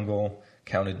to the jungle,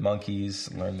 counted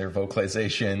monkeys, learned their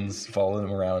vocalizations, followed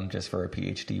them around just for a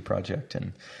PhD project.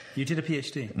 And you did a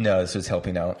PhD? No, this was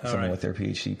helping out someone with their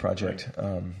PhD project.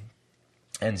 Right.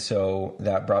 And so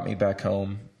that brought me back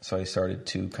home. So I started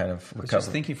to kind of recover. I was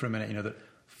just thinking for a minute, that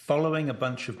following a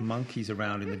bunch of monkeys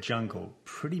around in the jungle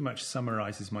pretty much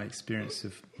summarizes my experience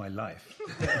of my life.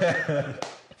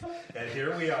 And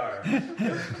here we are.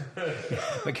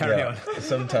 But carry on.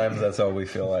 Sometimes that's all we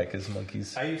feel like is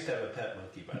monkeys. I used to have a pet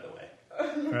monkey, by the way.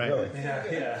 Right. Really?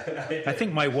 Yeah. I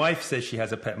think my wife says she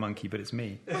has a pet monkey, but it's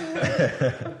me.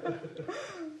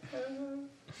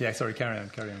 Yeah, sorry, carry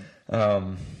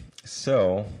on.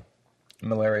 So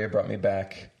malaria brought me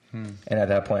back. And at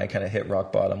that point, I kind of hit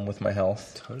rock bottom with my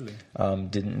health. Totally.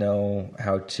 Didn't know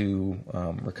how to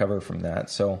recover from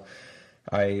that. So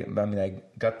I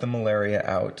got the malaria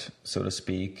out, so to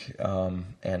speak,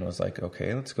 and was like,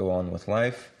 okay, let's go on with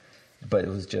life. But it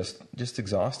was just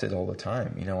exhausted all the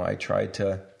time. I tried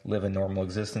to live a normal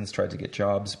existence, tried to get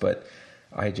jobs, but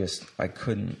I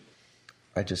couldn't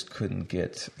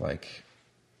get like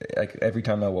every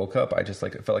time I woke up, I just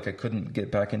it felt like I couldn't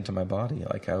get back into my body.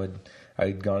 Like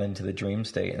I'd gone into the dream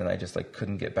state and I just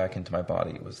couldn't get back into my body.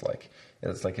 It was like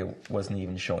it wasn't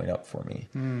even showing up for me.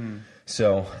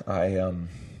 So I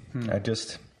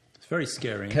just it's very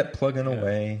scary. Kept plugging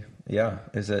away. Yeah,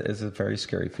 it's a very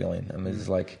scary feeling. I mean,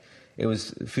 it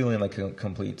was feeling like a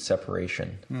complete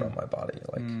separation from my body.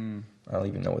 Like I don't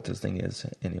even know what this thing is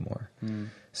anymore.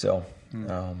 So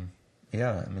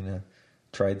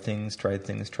tried things.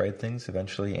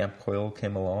 Eventually Ampcoil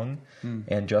came along,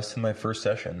 and just in my first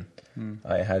session,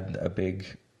 I had a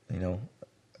big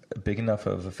enough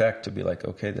of effect to be like,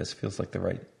 okay, this feels like the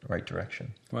right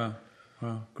direction. Wow,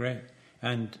 great.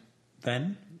 And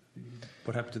then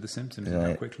what happened to the symptoms and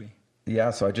how quickly?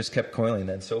 Yeah, so I just kept coiling.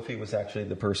 And Sophie was actually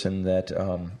the person that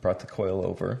brought the coil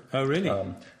over. Oh, really?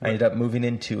 I ended up moving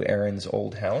into Aaron's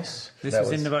old house. This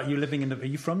was in Nevada. You living in? Are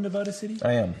you from Nevada City?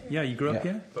 I am. Yeah, you grew up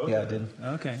here? Yeah, I did.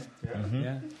 Okay.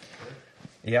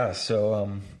 Yeah.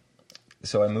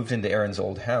 So I moved into Aaron's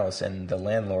old house, and the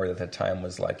landlord at the time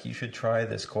was like, "You should try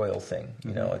this coil thing.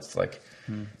 It's like."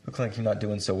 Looks like you're not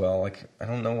doing so well. Like, I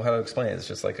don't know how to explain it. It's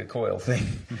just like a coil thing.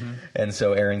 And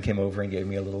so Aaron came over and gave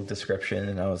me a little description,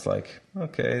 and I was like,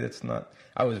 okay, that's not...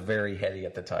 I was very heady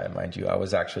at the time, mind you. I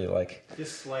was actually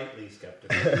just slightly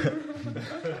skeptical.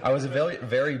 I was a very,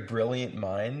 very brilliant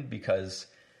mind, because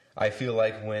I feel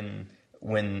like when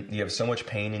you have so much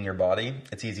pain in your body,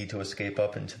 it's easy to escape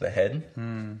up into the head.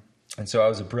 And so I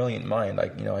was a brilliant mind. I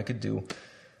could do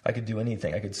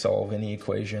anything. I could solve any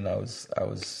equation. I was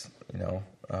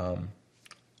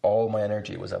all my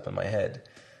energy was up in my head,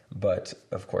 but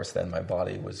of course then my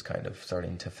body was kind of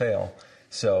starting to fail.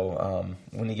 So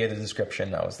when he gave the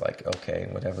description, I was like, okay,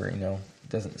 whatever,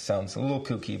 sounds a little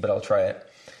kooky, but I'll try it.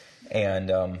 And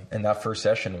that first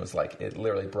session was like, it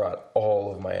literally brought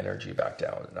all of my energy back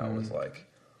down, and I was like,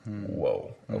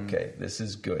 whoa, okay, this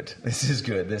is good.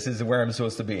 This is where I'm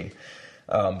supposed to be.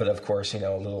 But of course, a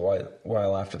little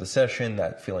while after the session,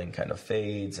 that feeling kind of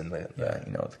fades, and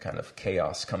the kind of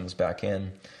chaos comes back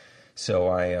in. So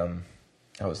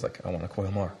I was like, I want to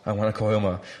coil more.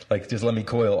 Like, just let me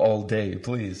coil all day,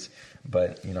 please.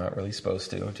 But you're not really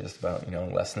supposed to. Just about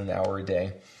less than an hour a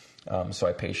day. So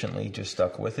I patiently just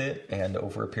stuck with it, and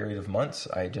over a period of months,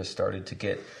 I just started to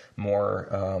get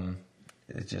more.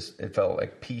 It felt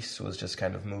like peace was just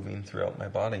kind of moving throughout my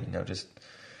body.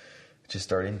 Just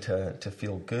starting to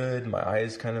feel good, my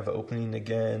eyes kind of opening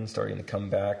again, starting to come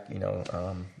back,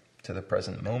 to the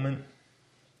present moment,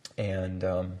 and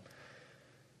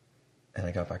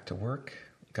I got back to work,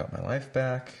 got my life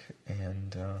back,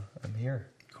 and I'm here.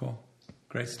 Cool,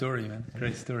 great story, man,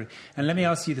 great story. And let me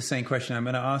ask you the same question. I'm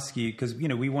going to ask you because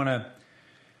we want to.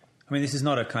 I mean, this is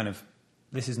not a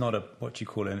what you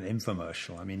call an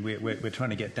infomercial. I mean, we're trying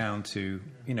to get down to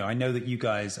I know that you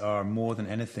guys are more than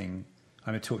anything.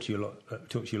 I'm going to talk to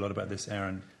you a lot about this,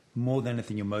 Aaron. More than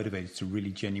anything, you're motivated to really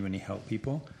genuinely help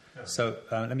people. Yeah. So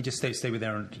let me just stay with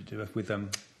Aaron, with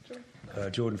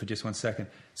Jordan for just 1 second.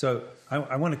 So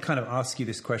I want to kind of ask you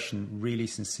this question really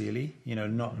sincerely.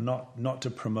 Not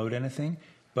to promote anything,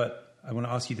 but I want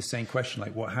to ask you the same question.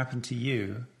 Like, what happened to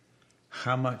you?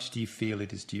 How much do you feel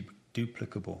it is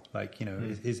duplicable? Like, you know,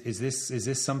 is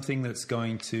this something that's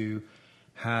going to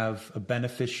have a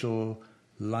beneficial,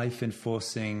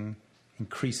 life-enforcing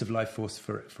increase of life force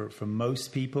for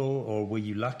most people, or were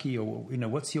you lucky, or you know,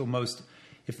 what's your most?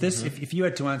 If you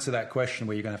had to answer that question,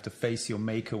 where you're going to have to face your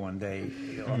maker one day,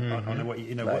 on what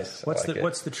you know, Nice.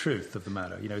 what's the truth of the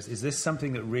matter? You know, is this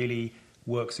something that really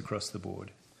works across the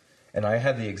board? And I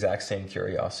had the exact same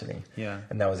curiosity. Yeah.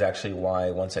 And that was actually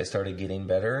why once I started getting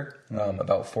better,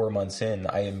 about 4 months in,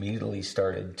 I immediately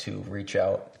started to reach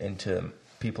out into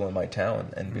people in my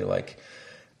town and be like,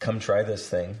 come try this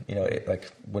thing. You know, like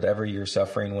whatever you're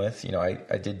suffering with, you know,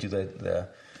 I did do the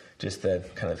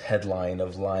kind of headline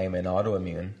of Lyme and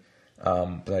autoimmune.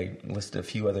 But I listed a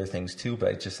few other things too, but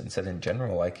I just said in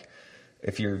general, like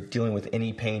if you're dealing with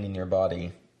any pain in your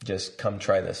body, just come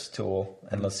try this tool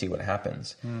and let's see what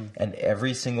happens. And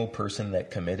every single person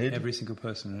that committed... Every single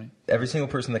person, right? Every single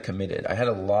person that committed. I had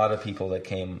a lot of people that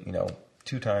came, you know,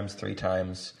 2 times, 3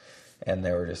 times, and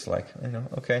they were just like, you know,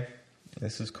 okay,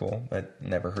 this is cool, but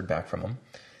never heard back from them.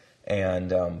 And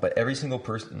but every single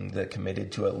person that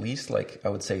committed to at least, like, I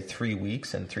would say 3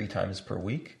 weeks and 3 times per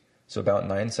week, so about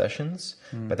 9 sessions.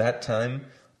 By that time,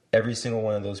 every single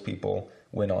one of those people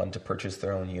went on to purchase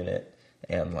their own unit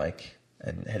and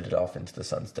headed off into the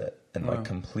sunset and like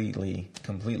completely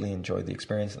enjoyed the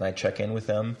experience. And I check in with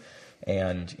them,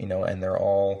 and you know, and they're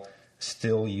all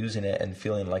still using it and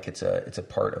feeling like it's a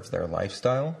part of their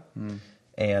lifestyle.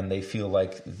 And they feel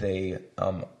like they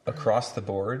across the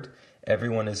board,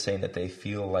 everyone is saying that they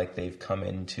feel like they've come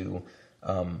into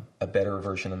a better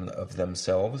version of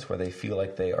themselves, where they feel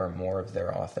like they are more of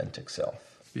their authentic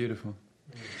self. Beautiful.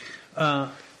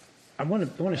 I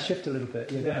want to shift a little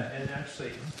bit. Yeah, and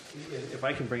actually, if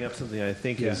I can bring up something I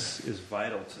think is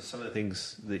vital to some of the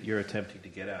things that you're attempting to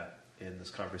get at in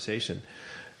this conversation,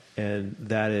 and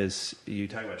that is, you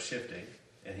talk about shifting,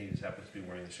 and he just happens to be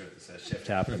wearing the shirt that says "Shift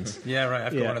Happens." Yeah, right.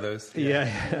 I've got one of those.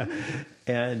 Yeah.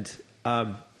 And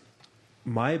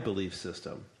my belief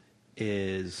system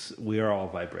is we are all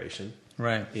vibration.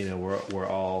 Right. You know, we're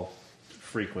all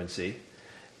frequency,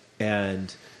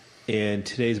 and in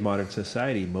today's modern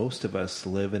society, most of us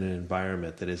live in an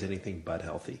environment that is anything but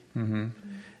healthy.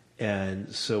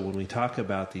 And so when we talk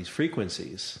about these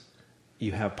frequencies,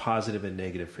 you have positive and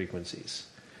negative frequencies.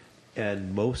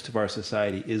 And most of our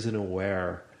society isn't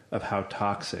aware of how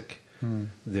toxic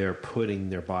they're putting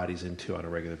their bodies into on a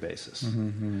regular basis.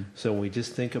 So when we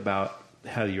just think about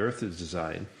how the Earth is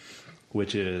designed,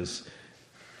 which is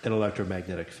an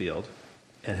electromagnetic field,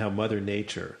 and how Mother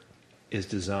Nature is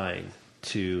designed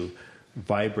to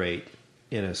vibrate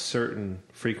in a certain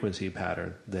frequency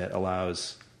pattern that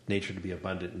allows nature to be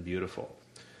abundant and beautiful.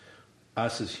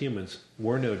 Us as humans,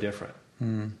 we're no different.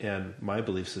 And my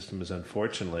belief system is,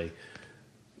 unfortunately,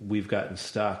 we've gotten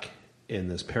stuck in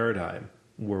this paradigm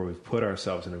where we've put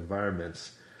ourselves in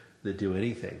environments that do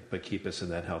anything but keep us in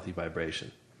that healthy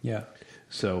vibration. Yeah.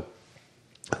 So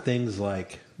things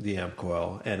like the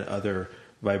Ampcoil and other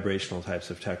vibrational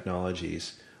types of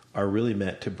technologies are really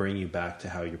meant to bring you back to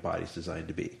how your body's designed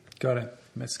to be. Got it.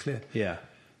 That's clear. Yeah.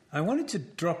 I wanted to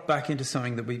drop back into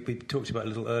something that we talked about a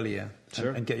little earlier,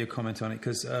 Sure. and get your comment on it,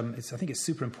 because I think it's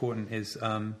super important. Is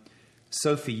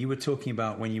Sophie, you were talking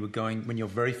about when your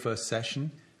very first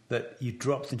session, that you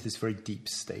dropped into this very deep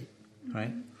state,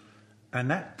 right?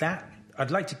 And that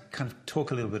I'd like to kind of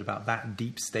talk a little bit about that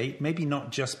deep state, maybe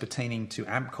not just pertaining to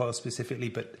Ampcoil specifically,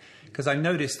 but because I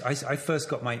noticed I first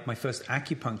got my first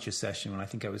acupuncture session when I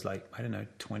think I was like, I don't know,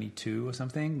 22 or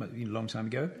something, but a long time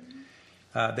ago.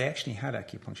 They actually had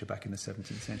acupuncture back in the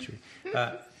 17th century.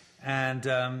 And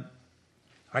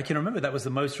I can remember that was the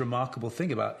most remarkable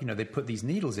thing about, you know, they put these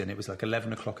needles in. It was like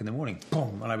 11 o'clock in the morning,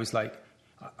 boom. And I was like,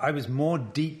 I was more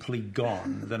deeply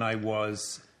gone than I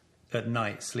was at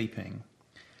night sleeping.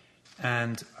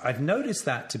 And I've noticed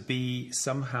that to be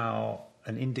somehow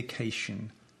an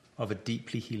indication of a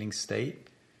deeply healing state,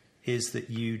 is that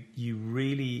you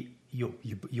really,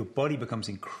 your body becomes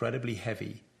incredibly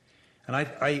heavy. And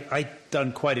I've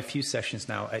done quite a few sessions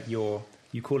now at you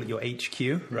call it your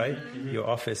HQ, right? Your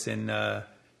office in,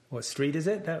 what street is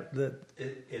it?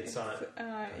 It's on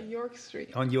York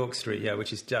Street. On York Street, yeah,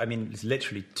 which is, I mean, it's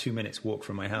literally 2 minutes walk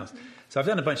from my house. So I've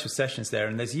done a bunch of sessions there,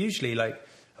 and there's usually like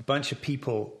a bunch of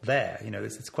people there. You know,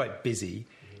 it's quite busy.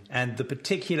 And the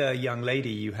particular young lady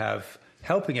you have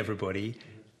helping everybody,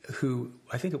 who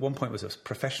I think at one point was a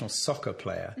professional soccer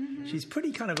player, she's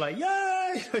pretty kind of like,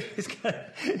 yeah,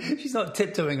 she's not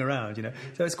tiptoeing around, you know.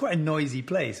 So it's quite a noisy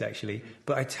place, actually.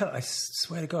 But I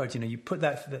swear to God, you know, you put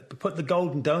the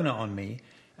golden donut on me,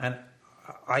 and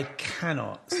I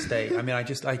cannot stay. I mean,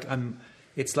 I'm.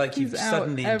 It's like you've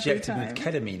suddenly injected me with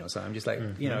ketamine or something. I'm just like,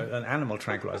 an animal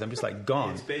tranquilizer. I'm just like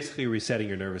gone. It's basically resetting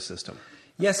your nervous system.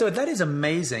 Yeah, so that is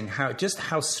amazing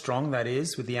how strong that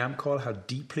is with the Ampcoil, how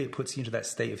deeply it puts you into that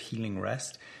state of healing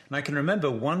rest. And I can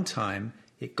remember one time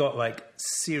it got like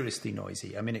seriously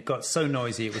noisy. I mean, it got so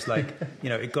noisy it was like,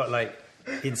 it got like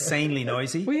insanely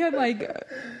noisy. We had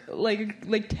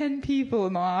like 10 people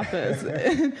in the office,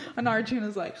 and Arjun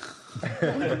is like,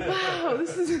 wow,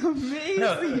 this is amazing.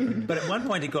 No, but at one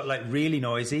point it got like really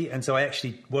noisy, and so I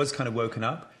actually was kind of woken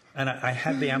up, and I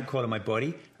had the Ampcoil in my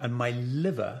body, and my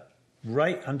liver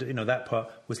right under that part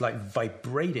was like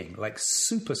vibrating, like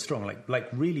super strong, like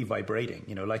really vibrating,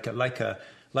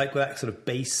 like that sort of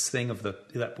bass thing of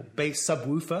that bass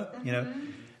subwoofer,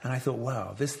 And I thought,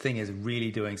 wow, this thing is really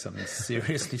doing something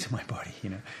seriously to my body,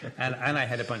 And I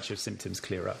had a bunch of symptoms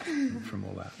clear up from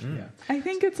all that. Yeah. I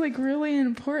think it's like really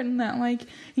important that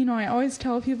I always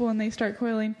tell people when they start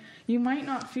coiling, you might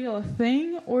not feel a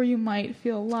thing or you might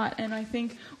feel a lot. And I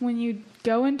think when you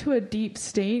go into a deep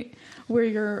state where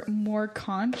you're more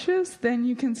conscious, then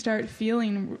you can start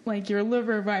feeling like your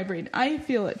liver vibrate. I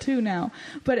feel it too now.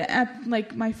 But at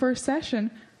my first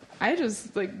session, I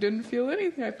just didn't feel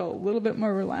anything. I felt a little bit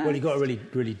more relaxed. Well, you got really,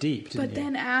 really deep, didn't you? But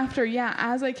then after,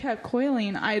 as I kept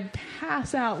coiling, I'd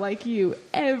pass out like you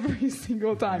every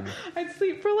single time. I'd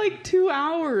sleep for 2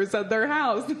 hours at their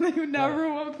house, and they would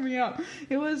never woke me up.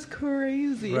 It was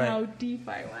crazy how deep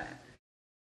I went.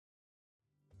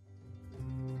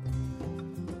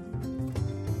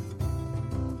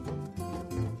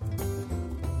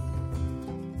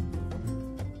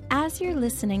 As you're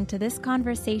listening to this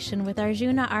conversation with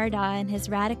Arjuna Arda and his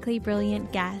radically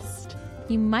brilliant guest,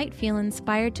 you might feel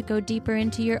inspired to go deeper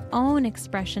into your own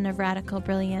expression of radical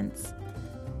brilliance.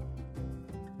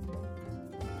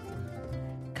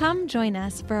 Come join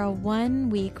us for a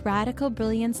 1-week Radical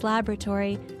Brilliance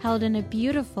Laboratory held in a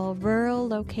beautiful rural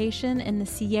location in the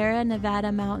Sierra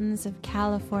Nevada mountains of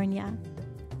California.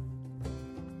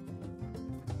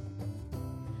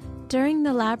 During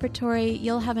the laboratory,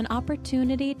 you'll have an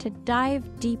opportunity to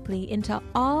dive deeply into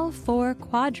all 4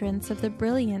 quadrants of the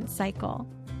brilliance cycle.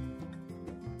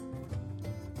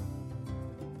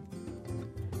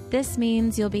 This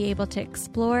means you'll be able to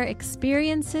explore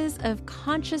experiences of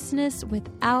consciousness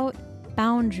without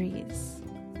boundaries.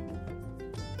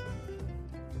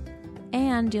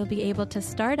 And you'll be able to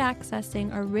start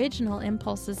accessing original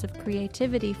impulses of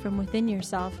creativity from within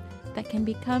yourself that can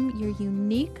become your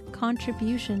unique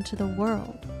contribution to the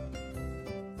world.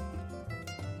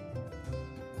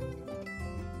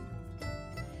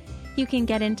 You can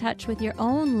get in touch with your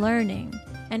own learning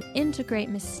and integrate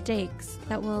mistakes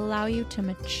that will allow you to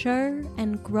mature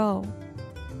and grow.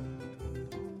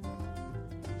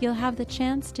 You'll have the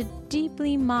chance to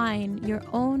deeply mine your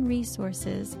own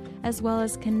resources as well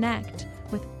as connect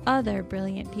with other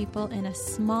brilliant people in a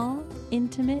small,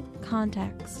 intimate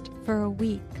context for a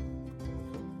week.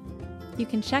 You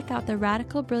can check out the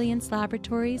Radical Brilliance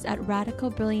Laboratories at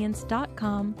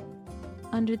radicalbrilliance.com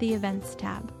under the Events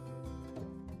tab.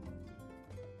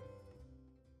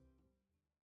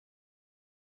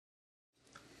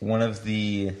 One of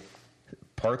the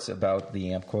parts about the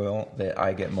Ampcoil that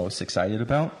I get most excited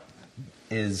about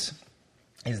is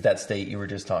that state you were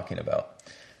just talking about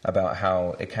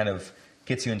how it kind of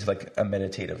gets you into a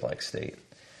meditative state.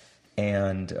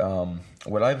 And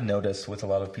what I've noticed with a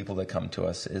lot of people that come to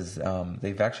us is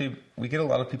we get a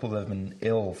lot of people that have been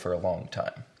ill for a long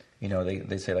time.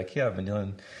 They say I've been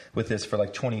dealing with this for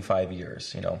 25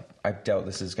 years. I doubt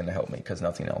this is going to help me because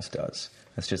nothing else does.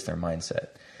 That's just their mindset.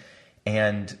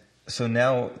 And so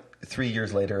now 3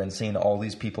 years later and seeing all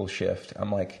these people shift,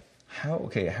 I'm like, how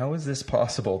is this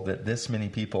possible that this many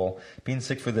people being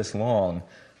sick for this long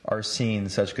are seeing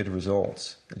such good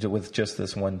results with just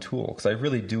this one tool? Because I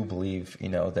really do believe,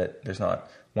 that there's not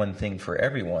one thing for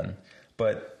everyone,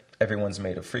 but everyone's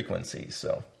made of frequency.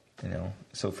 So,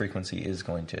 so frequency is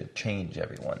going to change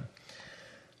everyone.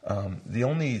 The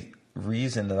only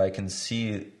reason that I can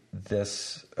see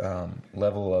this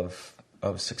level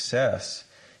of success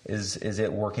is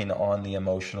it working on the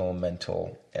emotional,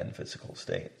 mental, and physical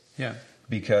state. Yeah.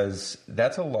 Because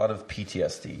that's a lot of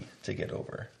PTSD to get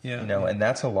over. Yeah. And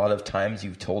that's a lot of times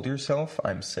you've told yourself,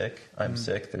 I'm sick,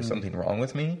 there's something wrong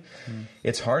with me.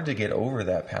 It's hard to get over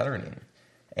that patterning.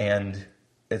 And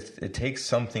it takes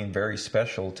something very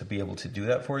special to be able to do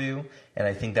that for you. And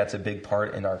I think that's a big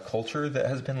part in our culture that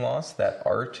has been lost, that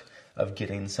art of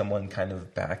getting someone kind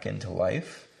of back into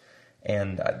life.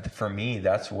 And for me,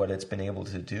 that's what it's been able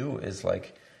to do is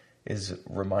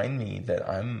remind me that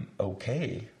I'm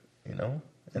okay.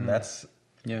 And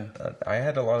Yeah. I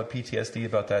had a lot of PTSD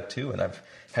about that too, and I've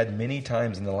had many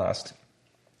times in the last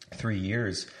 3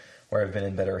 years where I've been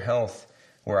in better health,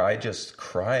 where I just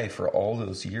cry for all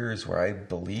those years where I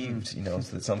believed,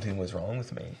 that something was wrong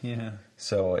with me. Yeah.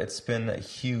 So it's been a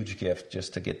huge gift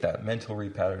just to get that mental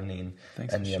repatterning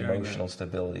and the emotional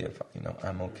stability of,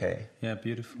 I'm okay. Yeah,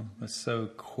 beautiful. That's so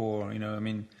core.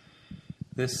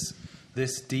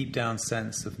 This deep down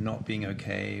sense of not being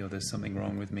okay, or there's something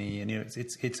wrong with me, and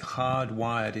it's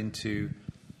hardwired into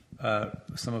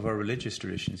some of our religious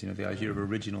traditions. The idea of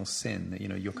original sin, that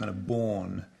you're kind of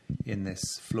born in this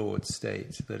flawed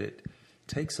state, that it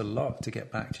takes a lot to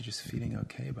get back to just feeling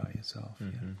okay about yourself.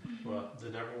 Mm-hmm. Well, the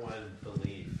number one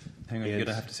belief. Hang on, you're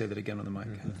gonna have to say that again on the mic.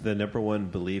 The number one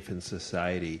belief in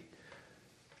society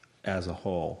as a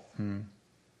whole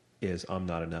is I'm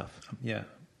not enough. Yeah,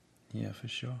 for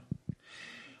sure.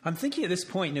 I'm thinking at this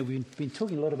point, we've been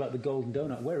talking a lot about the golden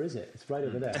donut. Where is it? It's right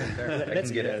over there. I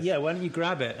can get it. Yeah, why don't you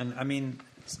grab it? And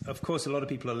of course, a lot of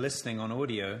people are listening on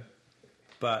audio,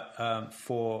 but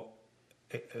for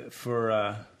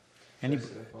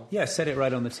set it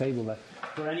right on the table there.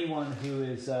 For anyone who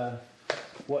is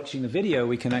watching the video,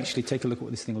 we can actually take a look at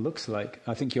what this thing looks like.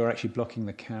 I think you're actually blocking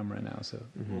the camera now, so.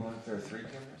 Well, there are 3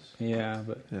 cameras. Yeah,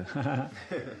 but. Yeah.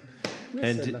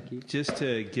 And so just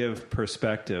to give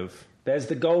perspective. There's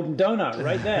the golden donut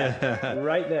right there.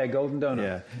 Right there, golden donut.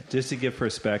 Yeah. Just to give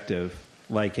perspective,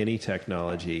 like any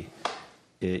technology,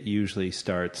 it usually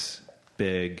starts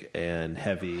big and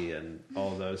heavy and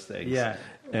all those things. Yeah.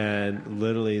 And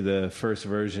literally the first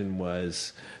version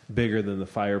was bigger than the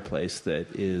fireplace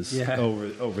that is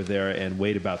over there and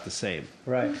weighed about the same.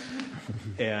 Right.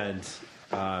 And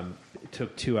it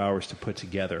took 2 hours to put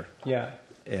together. Yeah.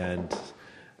 And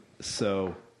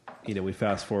so, we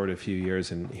fast forward a few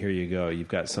years, and here you go. You've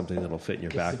got something that'll fit in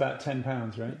your backpack. It's about 10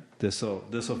 pounds, right? This will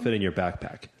fit in your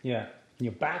backpack. Yeah, in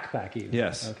your backpack even.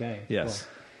 Yes. Okay. Yes.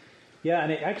 Cool. Yeah,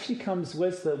 and it actually comes.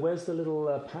 Where's the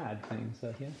little pad thing? Is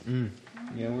that here?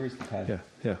 Yeah, where's the pad?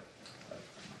 Yeah.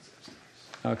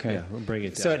 Okay. Yeah, we'll bring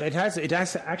it down. So it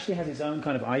actually has its own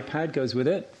kind of iPad goes with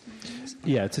it.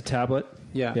 Yeah, it's a tablet.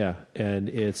 Yeah. Yeah, and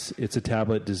it's a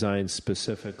tablet designed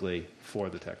specifically for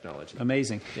the technology.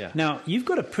 Amazing. Yeah. Now, you've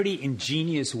got a pretty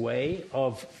ingenious way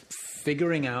of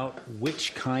figuring out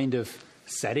which kind of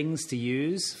settings to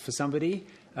use for somebody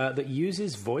that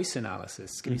uses voice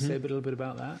analysis. Can you say a little bit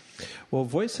about that? Well,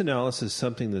 voice analysis is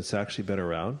something that's actually been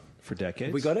around for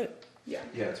decades. We got it? Yeah,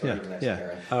 it's right over next to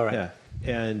Karen. All right. Yeah.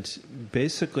 And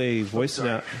basically, voice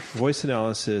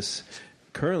analysis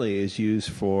currently is used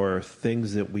for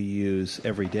things that we use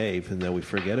every day, even though we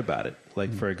forget about it.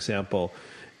 Like, for example,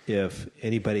 if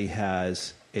anybody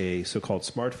has a so-called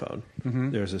smartphone,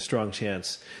 there's a strong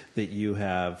chance that you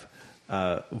have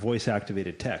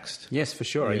voice-activated text. Yes, for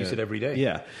sure. I use it every day.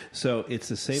 Yeah. So it's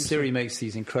the same. Siri makes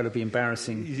these incredibly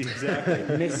embarrassing.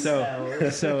 Exactly.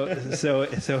 so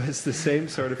it's the same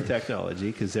sort of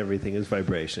technology, because everything is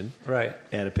vibration, Right.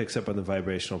 and it picks up on the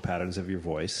vibrational patterns of your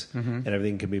voice, and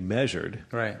everything can be measured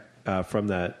Right. from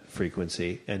that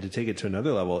frequency. And to take it to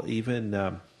another level, even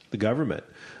the government,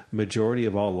 majority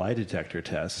of all lie detector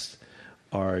tests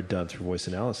are done through voice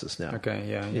analysis now. Okay,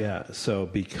 yeah. Yeah. So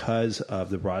because of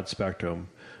the broad spectrum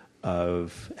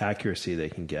of accuracy they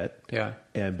can get,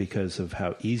 and because of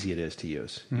how easy it is to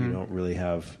use, you don't really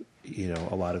have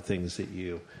a lot of things that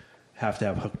you have to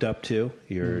have hooked up to.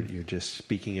 You're just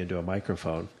speaking into a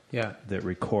microphone that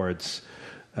records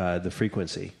the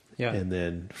frequency, and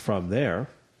then from there,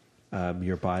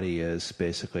 your body is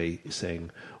basically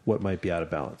saying what might be out of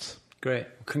balance. Great.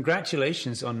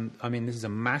 Congratulations on, this is a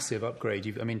massive upgrade.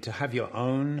 To have your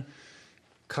own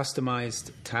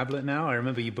customized tablet now. I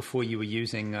remember before you were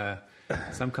using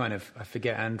some kind of, I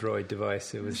forget, Android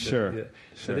device. It was Sure.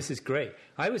 So this is great.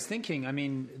 I was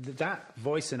thinking, that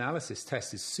voice analysis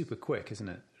test is super quick, isn't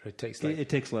it? It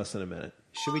takes less than a minute.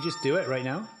 Should we just do it right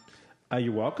now?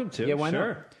 You're welcome to. Yeah, why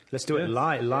not? Let's do it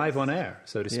live on air,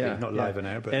 so to speak. Not live on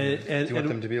air, but... And do you want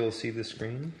them to be able to see the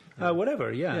screen?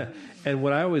 Whatever, yeah. And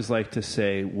what I always like to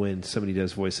say when somebody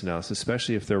does voice analysis,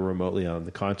 especially if they're remotely on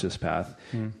the conscious path,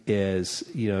 is,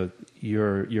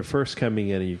 you're first coming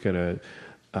in and you're going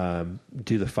to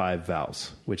do the 5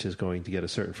 vowels, which is going to get a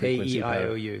certain frequency.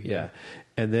 A-E-I-O-U. Yeah.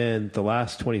 And then the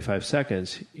last 25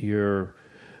 seconds,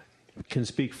 can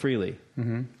speak freely.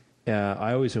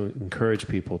 I always encourage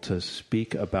people to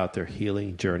speak about their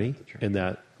healing journey in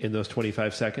those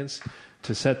 25 seconds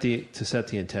to set the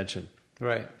intention.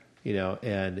 Right.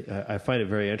 And I find it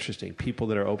very interesting. People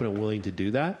that are open and willing to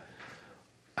do that,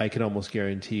 I can almost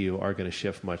guarantee you are going to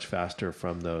shift much faster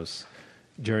from those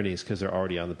journeys because they're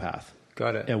already on the path.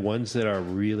 Got it. And ones that are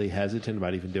really hesitant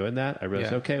about even doing that, I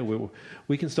realized, okay,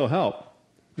 we can still help.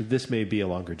 This may be a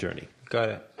longer journey. Got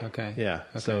it. Okay. Yeah.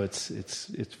 Okay. So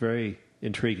it's very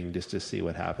intriguing just to see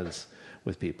what happens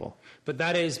with people. But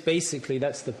that is basically,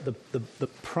 that's the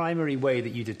primary way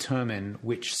that you determine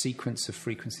which sequence of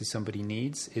frequency somebody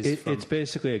needs is It's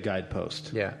basically a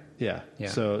guidepost. Yeah. Yeah.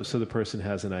 So the person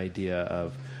has an idea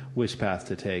of which path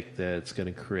to take that's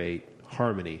going to create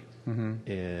harmony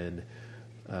in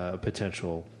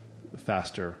potential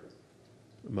faster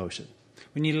motion.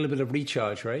 We need a little bit of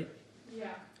recharge, right? Yeah.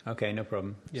 Okay, no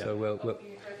problem. Yeah. So we'll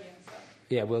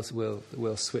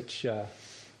switch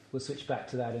back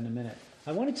to that in a minute.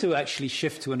 I wanted to actually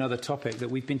shift to another topic that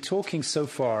we've been talking so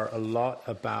far a lot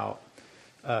about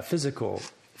physical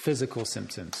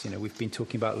symptoms. We've been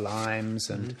talking about Lyme's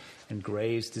and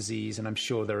Graves' disease, and I'm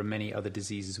sure there are many other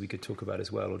diseases we could talk about as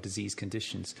well, or disease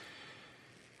conditions.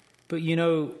 But,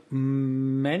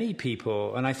 many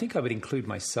people, and I think I would include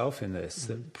myself in this,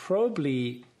 that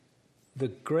probably the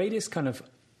greatest kind of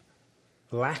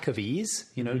lack of ease,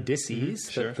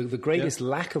 dis-ease, Sure. the greatest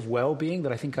lack of well-being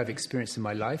that I think I've experienced in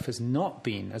my life has not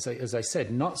been, as I said,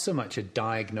 not so much a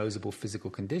diagnosable physical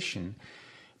condition,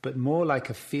 but more like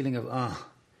a feeling of,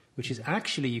 which is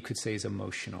actually, you could say, is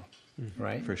emotional,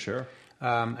 right? For sure.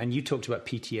 And you talked about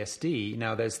PTSD.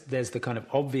 Now, there's the kind of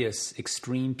obvious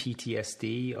extreme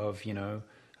PTSD of,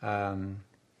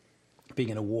 being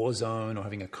in a war zone or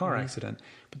having a car accident.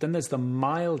 But then there's the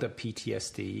milder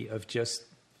PTSD of just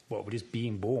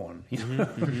being born,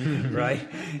 right?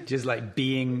 Just like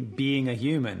being a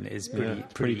human is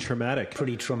pretty traumatic.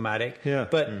 Pretty traumatic. Yeah.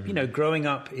 But, growing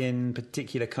up in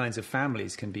particular kinds of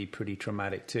families can be pretty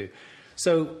traumatic too.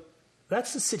 So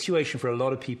that's the situation for a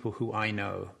lot of people who I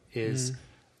know is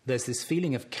there's this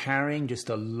feeling of carrying just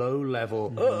a low level,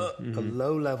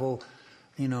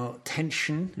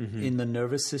 tension in the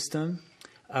nervous system,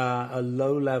 a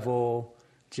low level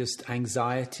just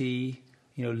anxiety,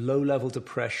 low level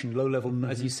depression, low level,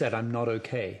 as you said, I'm not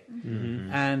okay.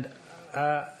 And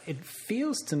it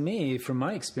feels to me, from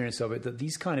my experience of it, that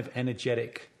these kind of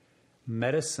energetic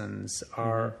medicines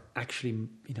are actually,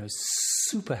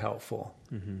 super helpful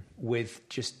with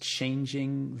just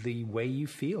changing the way you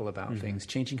feel about things,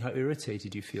 changing how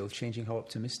irritated you feel, changing how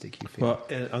optimistic you feel. Well,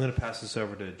 and I'm going to pass this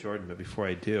over to Jordan, but before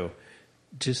I do,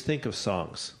 just think of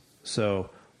songs. So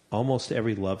almost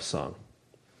every love song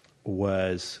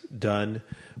was done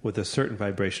with a certain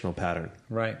vibrational pattern.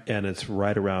 Right. And it's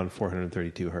right around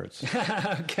 432 hertz.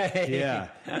 Okay. Yeah.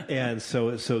 And so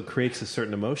it creates a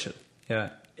certain emotion. Yeah.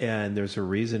 And there's a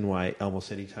reason why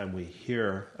almost any time we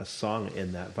hear a song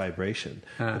in that vibration,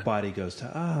 the body goes to,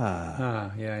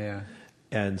 yeah.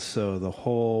 And so the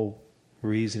whole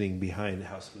reasoning behind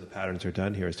how some of the patterns are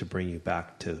done here is to bring you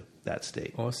back to that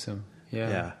state. Awesome.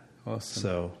 Yeah. Awesome.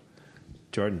 So,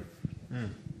 Jordan.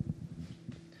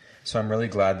 So I'm really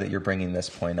glad that you're bringing this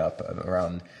point up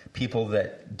around people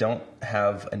that don't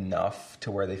have enough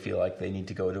to where they feel like they need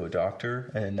to go to a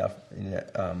doctor and enough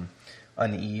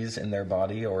unease in their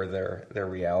body or their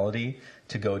reality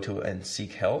to go to and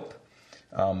seek help.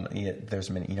 There's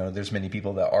many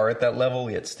people that are at that level,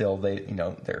 yet still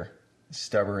they're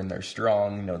stubborn, they're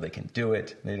strong, they can do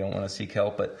it. They don't want to seek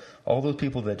help. But all those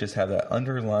people that just have that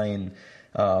underlying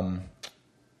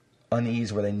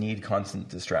unease where they need constant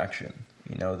distraction.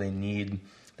 They need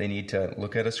to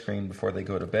look at a screen before they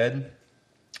go to bed,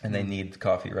 and they need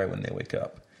coffee right when they wake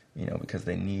up. Because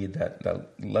they need that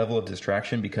level of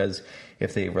distraction. Because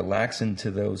if they relax into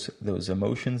those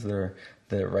emotions, they're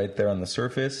right there on the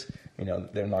surface.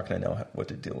 They're not going to know what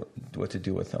to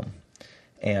do with them,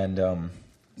 and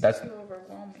that's too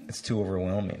overwhelming. It's too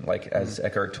overwhelming. Like as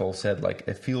Eckhart Tolle said, like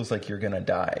it feels like you're going to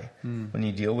die when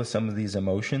you deal with some of these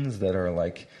emotions that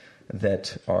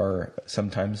are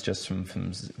sometimes just from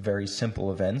very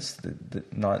simple events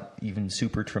that not even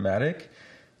super traumatic.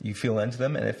 You feel into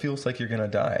them, and it feels like you're going to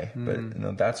die.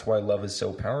 But that's why love is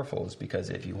so powerful, is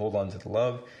because if you hold on to the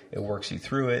love, it works you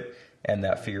through it, and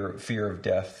that fear of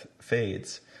death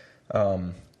fades.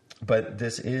 But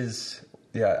this is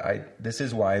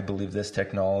why I believe this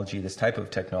type of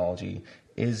technology,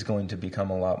 is going to become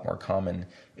a lot more common,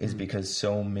 is because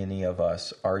so many of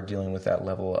us are dealing with that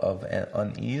level of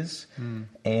unease,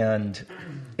 and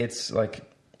it's like.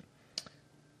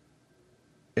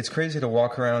 It's crazy to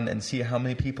walk around and see how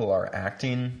many people are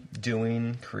acting,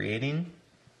 doing, creating,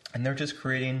 and they're just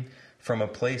creating from a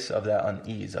place of that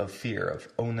unease, of fear, of,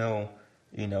 oh no,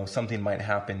 something might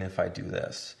happen if I do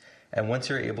this. And once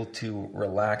you're able to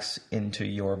relax into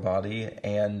your body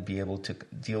and be able to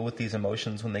deal with these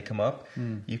emotions when they come up,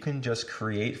 you can just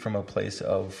create from a place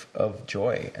of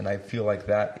joy. And I feel like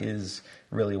that is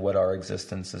really what our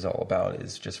existence is all about,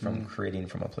 is just from creating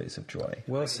from a place of joy.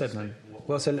 Well said, man.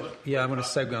 Well said. Yeah, I want to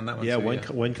segue on that one. Yeah,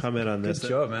 too, one comment on this. Good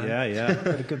job, man. Yeah.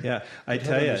 Good, yeah. I good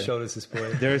tell head on you, your shoulders, this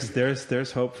boy.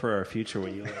 there's hope for our future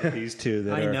when you look at these two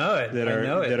that I know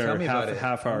it. Tell me about it.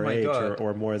 half our age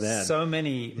or more than. So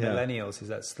many millennials.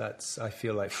 That's. I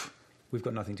feel like we've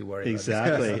got nothing to worry about.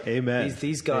 Exactly. Amen.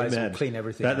 These guys Amen. will clean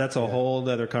everything up. That's a whole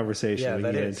other conversation we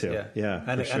can get into. Yeah.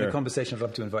 And a conversation I'd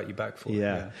love to invite you back for.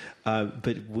 Yeah.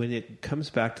 But when it comes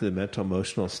back to the mental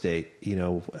emotional state,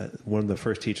 one of the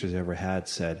first teachers I ever had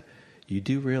said, you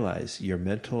do realize your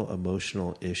mental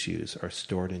emotional issues are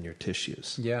stored in your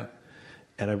tissues. Yeah.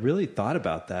 And I really thought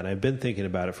about that. I've been thinking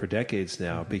about it for decades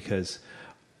now because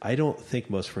I don't think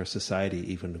most of our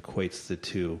society even equates the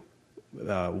two,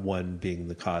 one being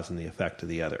the cause and the effect of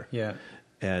the other. Yeah.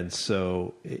 And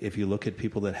so if you look at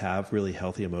people that have really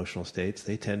healthy emotional states,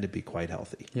 they tend to be quite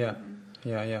healthy. Yeah.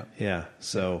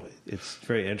 So it's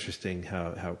very interesting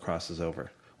how it crosses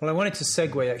over. Well, I wanted to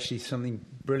segue actually something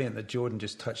brilliant that Jordan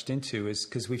just touched into, is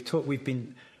because we've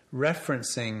been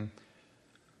referencing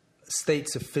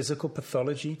states of physical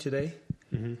pathology today.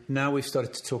 Mm-hmm. Now we've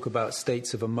started to talk about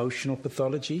states of emotional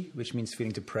pathology, which means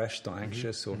feeling depressed or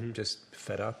anxious or just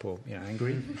fed up or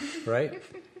angry, right?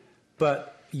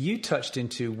 But you touched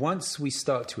into, once we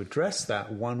start to address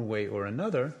that one way or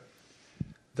another,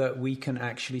 that we can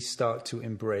actually start to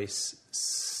embrace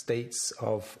states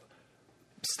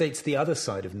the other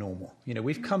side of normal.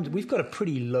 We've got a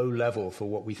pretty low level for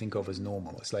what we think of as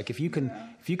normal. It's like if you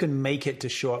can make it to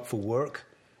show up for work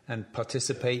and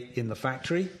participate in the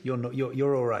factory,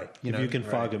 you're all right. If you can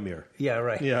fog a mirror. Yeah,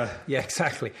 right. Yeah,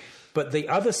 exactly. But the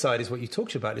other side is what you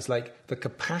talked about, is like the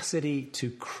capacity to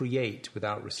create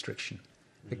without restriction.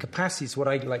 The capacity is what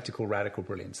I like to call radical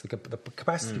brilliance. The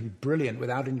capacity to be brilliant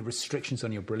without any restrictions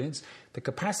on your brilliance. The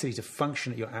capacity to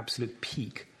function at your absolute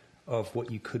peak of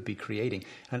what you could be creating.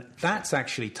 And that's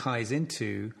actually ties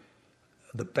into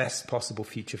the best possible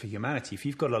future for humanity. If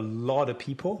you've got a lot of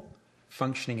people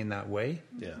functioning in that way,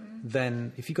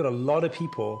 then if you've got a lot of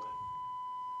people...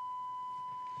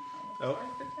 Oh,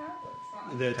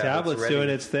 the tablet's doing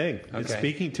its thing. Okay. It's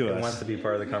speaking to us. It wants to be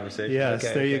part of the conversation. Yes,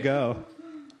 there you go.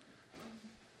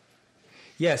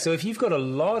 Yeah, so if you've got a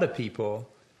lot of people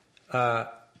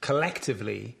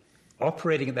collectively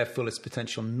operating at their fullest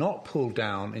potential, not pulled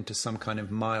down into some kind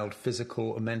of mild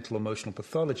physical or mental, emotional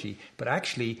pathology, but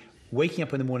actually waking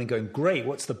up in the morning going, great,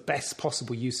 what's the best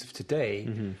possible use of today?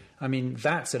 Mm-hmm. I mean,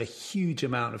 that's a huge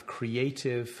amount of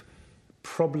creative,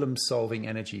 problem-solving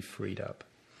energy freed up.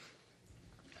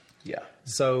 Yeah.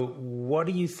 So what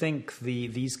do you think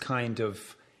these kind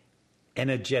of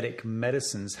energetic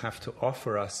medicines have to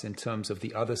offer us in terms of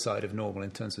the other side of normal,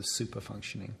 in terms of super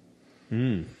functioning?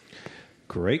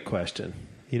 Great question.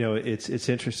 It's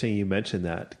interesting you mentioned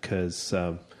that, because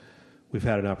we've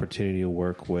had an opportunity to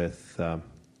work with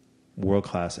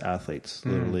world-class athletes,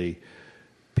 literally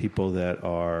people that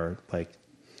are like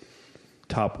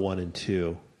top 1 and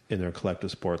 2 in their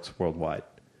collective sports worldwide.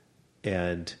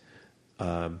 And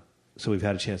so we've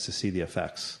had a chance to see the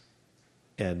effects,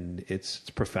 and it's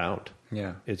profound.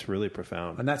 Yeah, it's really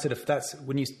profound. And that's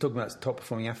when you talk about top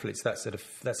performing athletes, that's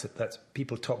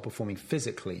people top performing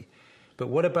physically. But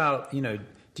what about, do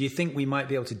you think we might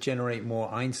be able to generate more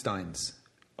Einsteins?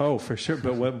 Oh, for sure.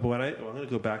 But I'm going to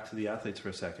go back to the athletes for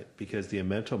a second, because the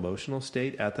mental emotional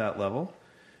state at that level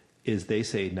is, they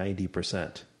say,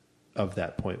 90% of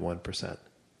that 0.1%.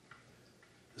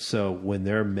 So when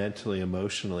they're mentally,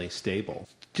 emotionally stable,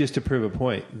 just to prove a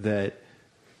point that,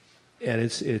 and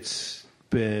it's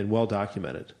been well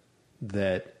documented,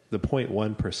 that the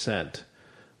 0.1%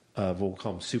 of what we'll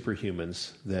call them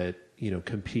superhumans that,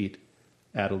 compete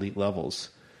at elite levels,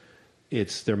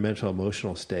 it's their mental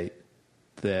emotional state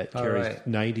that carries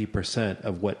 90%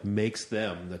 of what makes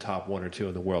them the top 1 or 2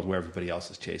 in the world, where everybody else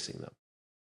is chasing them.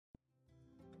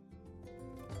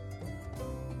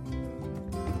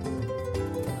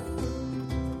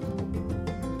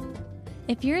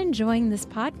 If you're enjoying this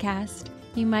podcast,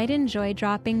 you might enjoy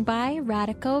dropping by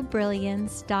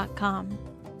radicalbrilliance.com.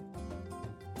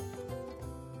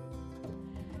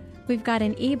 We've got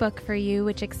an ebook for you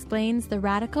which explains the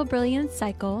radical brilliance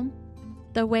cycle,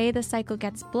 the way the cycle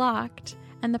gets blocked,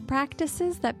 and the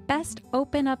practices that best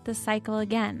open up the cycle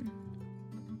again.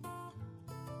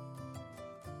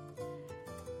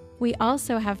 We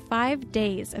also have 5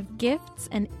 days of gifts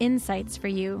and insights for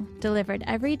you, delivered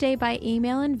every day by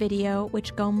email and video,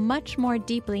 which go much more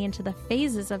deeply into the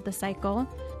phases of the cycle,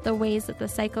 the ways that the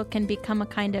cycle can become a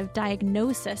kind of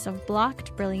diagnosis of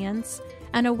blocked brilliance,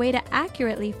 and a way to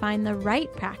accurately find the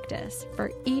right practice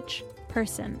for each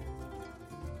person.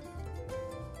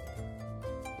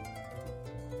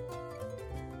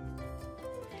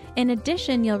 In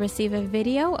addition, you'll receive a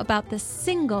video about the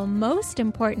single most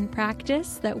important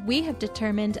practice that we have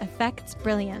determined affects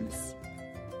brilliance,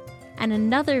 and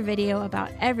another video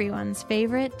about everyone's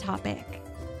favorite topic,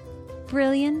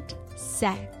 brilliant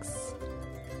sex.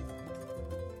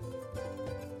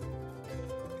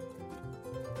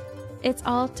 It's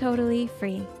all totally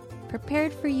free,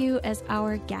 prepared for you as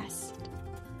our guest.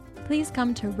 Please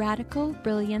come to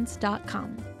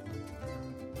radicalbrilliance.com.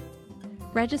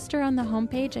 Register on the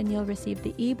homepage and you'll receive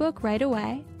the ebook right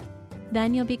away.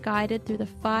 Then you'll be guided through the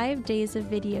 5 days of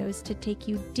videos to take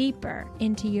you deeper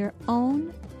into your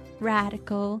own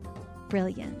radical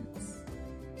brilliance.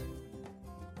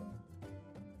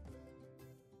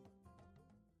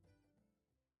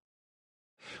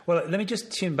 Well, let me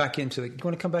just tune back into the... You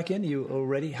want to come back in? Are you all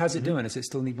ready? How's it doing? Does it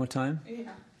still need more time?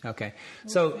 Yeah. Okay.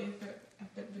 We'll So... see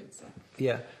if it boots up.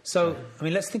 Yeah. So, I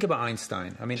mean, let's think about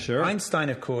Einstein. I mean, Sure. Einstein,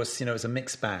 of course, is a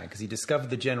mixed bag because he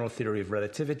discovered the general theory of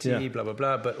relativity, blah, blah,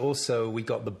 blah. But also we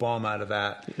got the bomb out of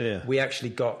that. Yeah. We actually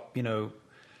got,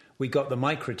 we got the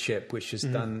microchip, which has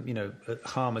done,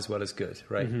 harm as well as good,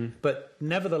 right? But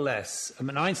nevertheless, I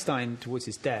mean, Einstein, towards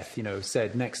his death,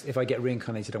 said, next, if I get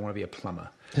reincarnated, I want to be a plumber.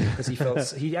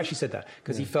 Because he actually said that,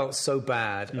 because he felt so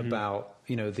bad about,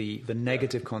 the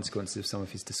negative consequences of some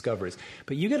of his discoveries.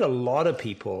 But you get a lot of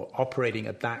people operating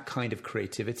at that kind of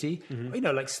creativity.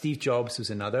 Like Steve Jobs was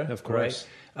another. Of course.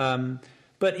 Right?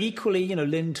 But equally,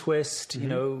 Lynn Twist,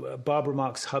 Barbara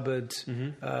Marx Hubbard,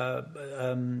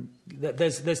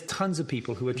 there's tons of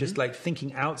people who are just like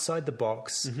thinking outside the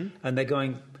box, and they're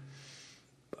going,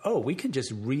 oh, we can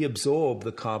just reabsorb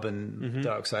the carbon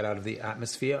dioxide out of the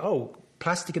atmosphere. Oh,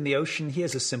 plastic in the ocean,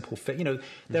 here's a simple fix.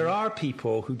 There are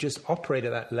people who just operate at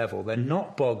that level. They're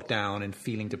not bogged down and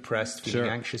feeling depressed, feeling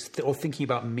anxious, or thinking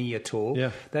about me at all.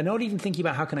 Yeah. They're not even thinking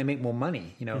about how can I make more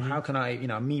money? How can I,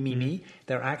 me.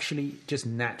 They're actually just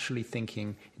naturally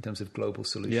thinking in terms of global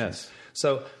solutions. Yes.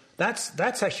 So that's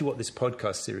actually what this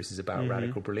podcast series is about,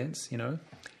 Radical Brilliance,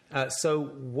 So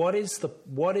what is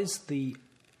the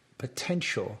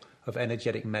potential of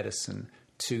energetic medicine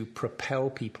to propel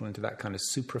people into that kind of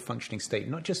super-functioning state,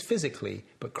 not just physically,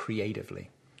 but creatively?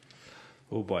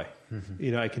 Oh, boy.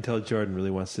 I can tell Jordan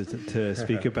really wants to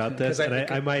speak about this,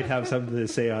 and I might have something to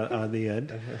say on the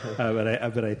end,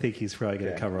 but I think he's probably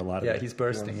going to cover a lot of it. Yeah, he's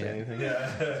bursting.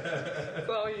 It's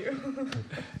all you.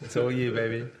 It's all you,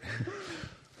 baby.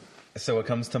 So what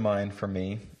comes to mind for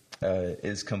me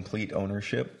is complete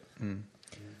ownership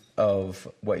of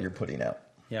what you're putting out.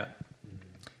 Yeah.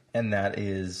 And that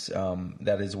is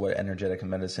what energetic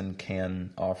medicine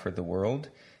can offer the world,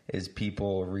 is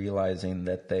people realizing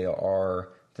that they are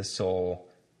the sole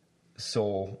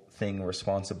thing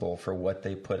responsible for what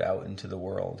they put out into the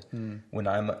world. When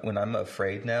I'm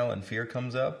afraid now and fear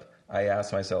comes up, I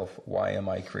ask myself, why am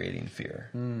I creating fear?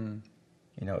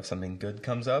 If something good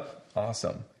comes up,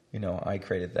 awesome. I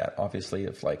created that. Obviously,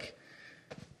 if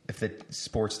the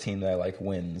sports team that I like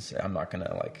wins, I'm not going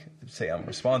to say I'm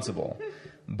responsible.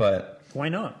 But why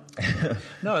not?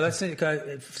 No, that's it.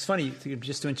 It's funny,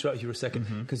 just to interrupt you for a second,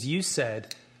 because you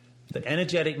said that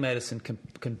energetic medicine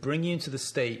can bring you into the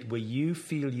state where you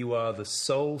feel you are the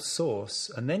sole source,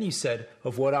 and then you said,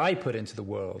 of what I put into the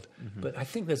world. But I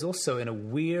think there's also, in a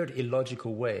weird,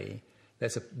 illogical way,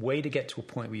 there's a way to get to a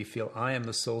point where you feel I am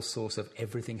the sole source of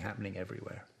everything happening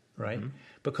everywhere, right?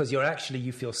 Because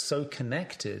you feel so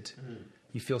connected.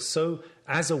 You feel so,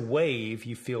 as a wave,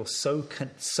 you feel so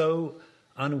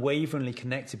unwaveringly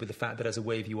connected with the fact that as a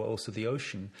wave you are also the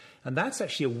ocean. And that's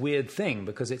actually a weird thing,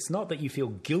 because it's not that you feel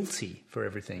guilty for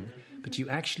everything, but you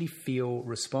actually feel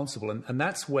responsible. And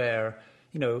that's where,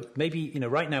 maybe,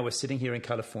 right now we're sitting here in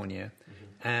California,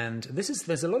 and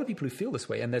there's a lot of people who feel this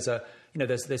way. And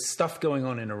there's stuff going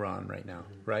on in Iran right now,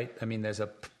 right? I mean, there's a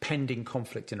pending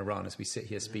conflict in Iran as we sit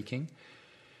here speaking.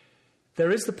 There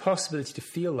is the possibility to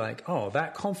feel like, oh,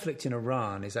 that conflict in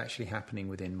Iran is actually happening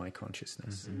within my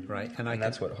consciousness, right? And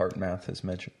that's what heart math has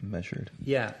measured.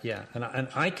 Yeah. And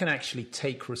I can actually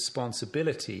take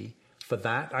responsibility for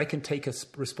that. I can take a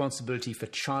responsibility for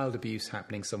child abuse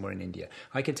happening somewhere in India.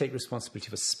 I can take responsibility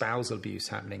for spousal abuse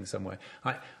happening somewhere.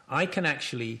 I can,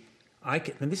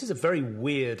 and this is a very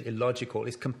weird, illogical,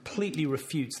 it completely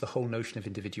refutes the whole notion of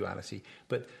individuality,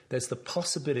 but there's the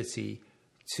possibility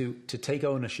to take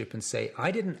ownership and say,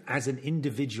 I didn't as an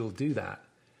individual do that,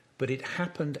 but it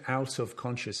happened out of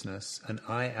consciousness, and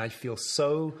I feel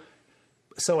so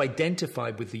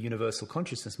identified with the universal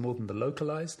consciousness more than the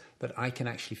localized that I can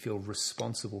actually feel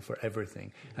responsible for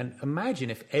everything. And imagine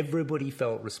if everybody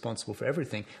felt responsible for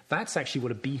everything. That's actually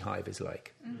what a beehive is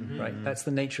like, right? That's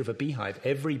the nature of a beehive.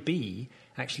 Every bee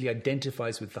actually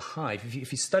identifies with the hive.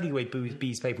 If you study the way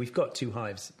bees behave, we've got 2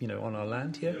 hives, on our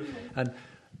land here, and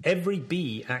every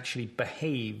bee actually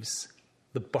behaves.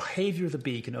 The behavior of the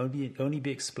bee can only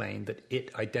be explained that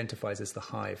it identifies as the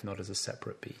hive, not as a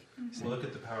separate bee. Well, look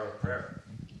at the power of prayer.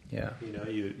 Yeah.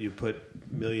 You put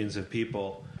millions of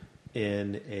people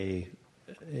in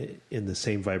the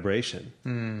same vibration,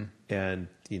 and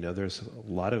there's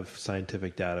a lot of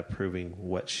scientific data proving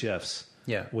what shifts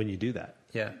when you do that.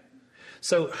 Yeah.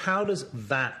 So how does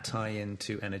that tie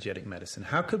into energetic medicine?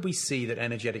 How could we see that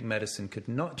energetic medicine could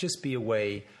not just be a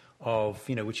way of,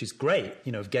 which is great,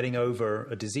 of getting over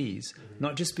a disease,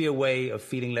 not just be a way of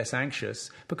feeling less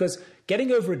anxious, because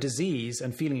getting over a disease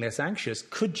and feeling less anxious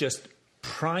could just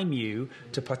prime you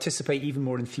to participate even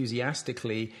more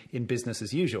enthusiastically in business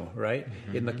as usual, right?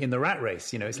 In the rat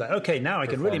race, it's like, okay, now I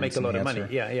can really make a lot of money.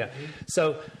 Yeah.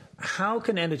 So how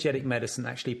can energetic medicine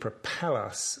actually propel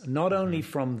us not only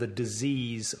from the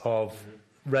disease of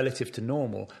relative to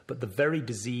normal, but the very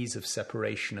disease of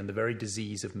separation and the very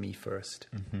disease of me first?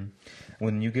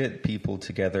 When you get people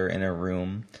together in a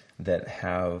room that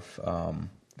have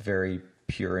very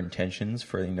pure intentions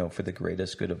for the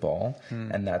greatest good of all,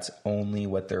 and that's only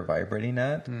what they're vibrating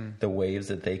at, the waves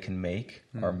that they can make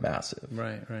are massive.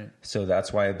 Right. So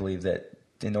that's why I believe that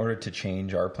in order to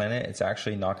change our planet, it's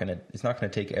actually not going to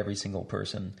take every single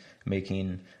person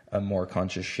making a more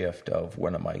conscious shift of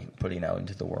what am I putting out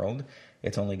into the world.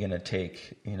 It's only going to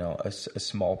take, a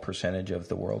small percentage of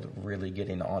the world really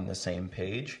getting on the same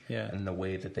page, and the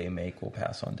way that they make will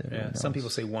pass on to everyone else. Some people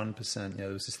say 1%. There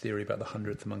was this theory about the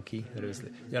 100th monkey. That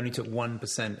it only took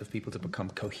 1% of people to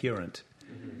become coherent,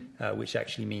 which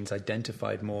actually means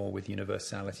identified more with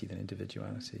universality than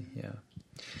individuality. Yeah.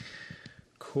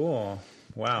 Cool.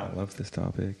 Wow. I love this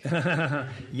topic.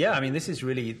 Yeah, I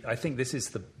think this is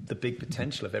the big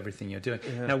potential of everything you're doing.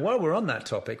 Yeah. Now, while we're on that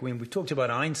topic, we've talked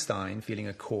about Einstein feeling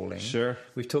a calling. Sure.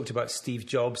 We've talked about Steve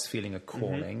Jobs feeling a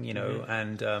calling,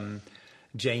 and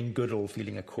Jane Goodall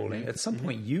feeling a calling. At some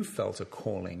point, you felt a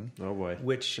calling. Oh, boy.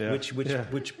 Which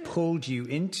pulled you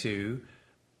into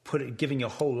giving your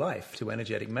whole life to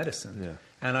energetic medicine. Yeah.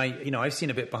 And I've seen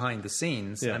a bit behind the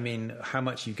scenes. Yeah. How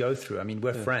much you go through.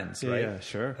 We're friends, right? Yeah,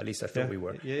 sure. At least I thought we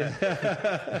were.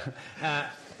 Yeah.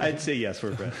 I'd say yes,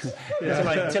 we're friends.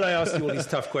 Until I asked you all these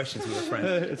tough questions, we were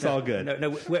friends. It's all good.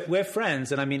 No, we're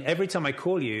friends. And every time I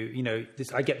call you,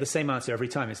 I get the same answer every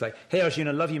time. It's like, hey, Arjun,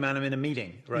 I love you, man. I'm in a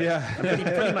meeting, right? Yeah. And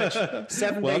pretty much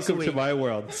 7 days a week. Welcome to my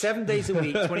world. 7 days a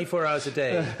week, 24 hours a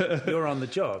day, you're on the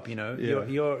job,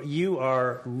 You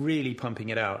are really pumping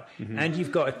it out. And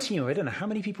you've got a team. I don't know, how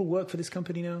many people work for this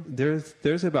company now?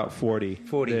 There's about 40.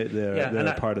 40. That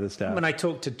are part of the staff. When I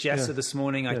talked to Jessa this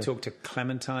morning, I talked to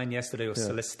Clementine yesterday, or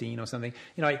Celestine or something.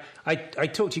 I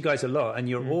talk to you guys a lot, and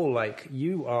you're all like,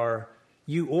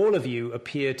 all of you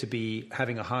appear to be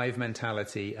having a hive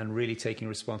mentality and really taking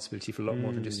responsibility for a lot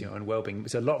more than just your own well-being.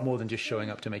 It's a lot more than just showing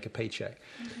up to make a paycheck.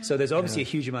 So there's obviously a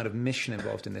huge amount of mission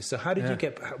involved in this. So how did you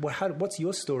get? What's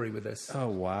your story with this? Oh,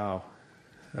 wow.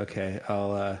 Okay,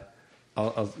 I'll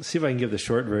see if I can give the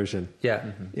short version.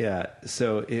 Yeah. Yeah.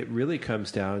 So it really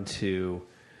comes down to,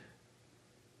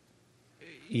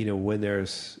 when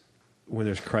there's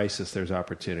crisis, there's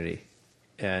opportunity.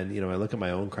 And, I look at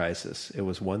my own crisis. It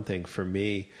was one thing for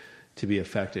me to be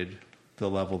affected the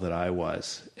level that I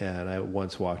was. And I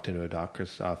once walked into a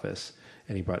doctor's office,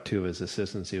 and he brought 2 of his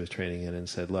assistants he was training in and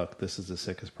said, look, this is the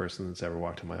sickest person that's ever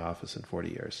walked in my office in 40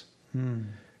 years.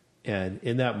 And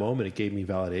in that moment, it gave me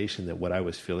validation that what I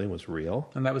was feeling was real.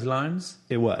 And that was Lyme's?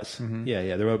 It was.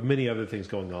 Yeah. There were many other things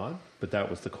going on, but that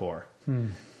was the core.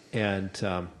 And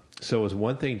so it was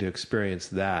one thing to experience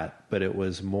that, but it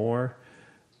was more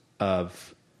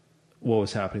of what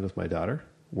was happening with my daughter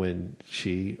when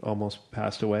she almost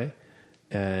passed away.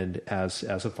 And as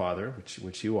a father,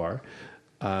 which you are,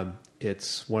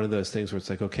 it's one of those things where it's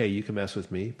like, okay, you can mess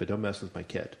with me, but don't mess with my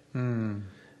kid.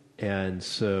 And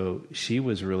so she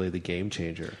was really the game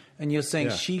changer. And you're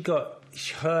saying she got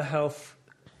her health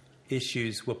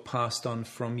issues were passed on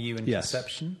from you in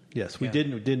conception? Yes, we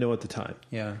didn't know at the time.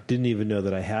 Yeah, didn't even know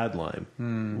that I had Lyme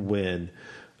when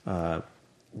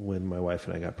my wife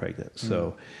and I got pregnant.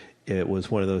 So it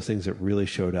was one of those things that really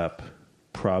showed up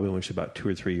probably when she was about 2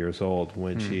 or 3 years old,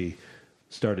 when she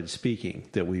started speaking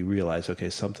that we realized,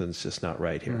 okay, something's just not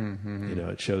right here. You know,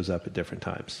 it shows up at different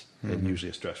times and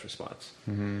usually a stress response.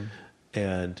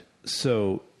 And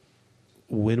so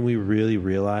when we really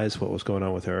realized what was going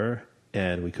on with her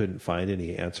and we couldn't find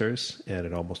any answers and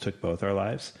it almost took both our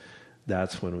lives,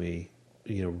 that's when we,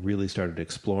 you know, really started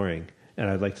exploring. And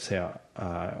I'd like to say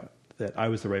that I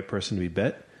was the right person to be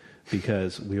bit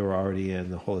because we were already in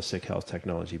the holistic health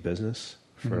technology business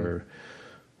for,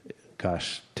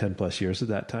 10 plus years at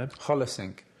that time.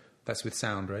 Holosync. That's with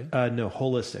sound, right? No,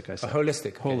 holistic. I said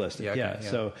holistic. Okay. Holistic. Yeah, Yeah. okay,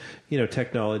 yeah. So, you know,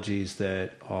 technologies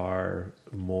that are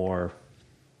more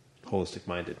holistic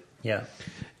minded. Yeah.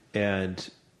 And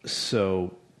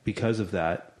so because of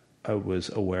that, I was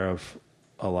aware of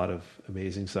a lot of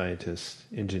amazing scientists,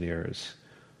 engineers,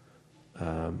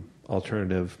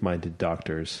 alternative minded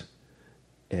doctors,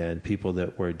 and people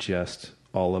that were just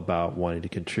all about wanting to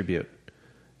contribute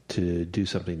to do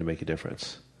something to make a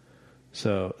difference.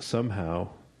 So somehow,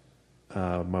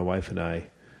 my wife and I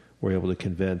were able to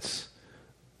convince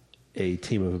a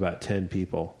team of about 10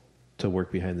 people to work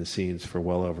behind the scenes for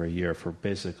well over a year for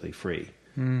basically free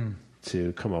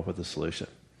to come up with a solution.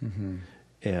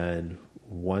 And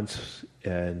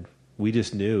we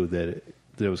just knew that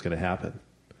it was going to happen.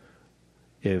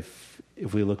 If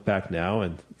we look back now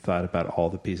and thought about all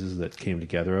the pieces that came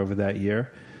together over that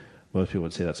year, most people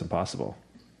would say that's impossible.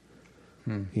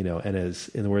 You know, and as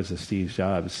in the words of Steve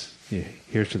Jobs, you know,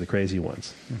 here's to the crazy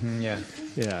ones. Yeah.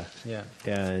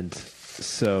 And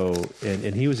so,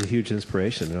 and he was a huge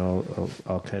inspiration. And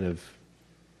I'll kind of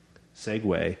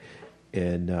segue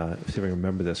and see if I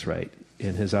remember this right.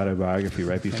 In his autobiography,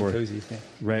 right before his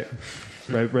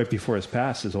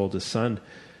pass, his oldest son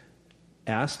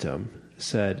asked him,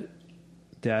 said,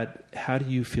 "Dad, how do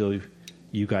you feel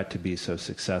you got to be so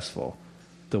successful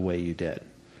the way you did?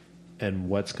 And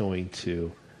what's going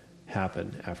to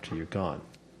happen after you're gone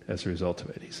as a result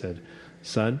of it?" He said,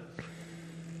 "Son,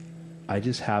 I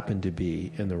just happened to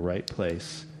be in the right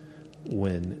place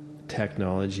when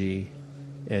technology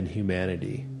and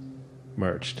humanity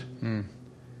merged.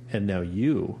 And now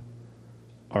you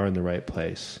are in the right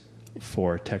place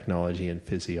for technology and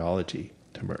physiology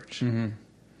to merge." And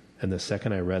the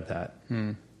second I read that,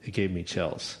 it gave me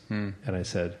chills. And I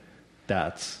said,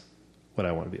 that's what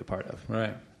I want to be a part of.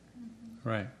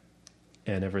 Right.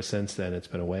 And ever since then, it's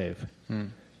been a wave.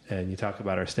 And you talk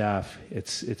about our staff,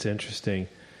 it's interesting.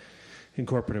 In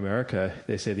corporate America,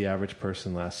 they say the average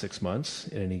person lasts 6 months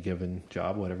in any given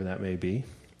job, whatever that may be.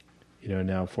 You know,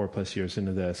 now 4+ years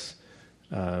into this,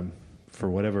 for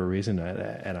whatever reason,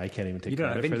 and I can't even take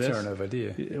credit for this. You don't have any turnover, do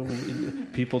you?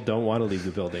 People don't want to leave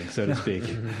the building, so to speak.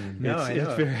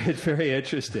 It's very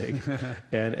interesting.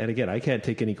 And again, I can't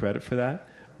take any credit for that.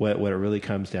 What it really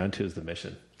comes down to is the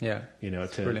mission. Yeah. You know,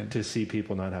 to see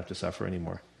people not have to suffer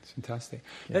anymore. It's fantastic.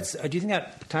 Yeah. Do you think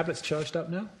that tablet's charged up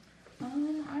now? I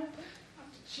have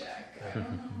to check. I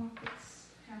don't know if it's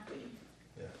happy.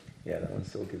 Yeah, that one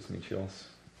still gives me chills.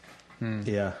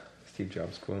 Yeah. Steve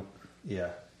Jobs quote. Yeah.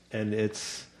 And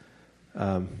it's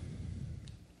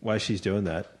why she's doing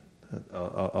that.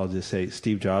 I'll just say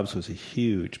Steve Jobs was a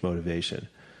huge motivation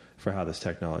for how this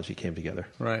technology came together.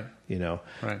 Right. You know?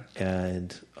 Right.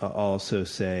 And I'll also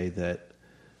say that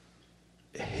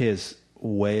his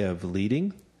way of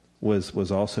leading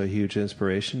was also a huge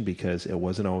inspiration because it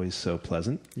wasn't always so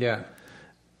pleasant. Yeah.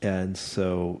 And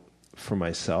so for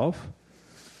myself,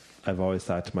 I've always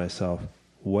thought to myself,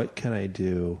 what can I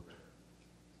do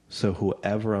so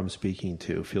whoever I'm speaking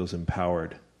to feels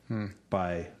empowered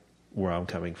by where I'm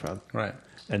coming from? Right.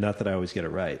 And not that I always get it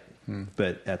right,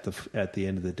 but at the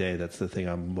end of the day, that's the thing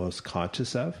I'm most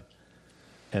conscious of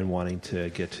and wanting to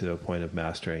get to a point of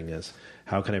mastering is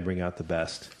how can I bring out the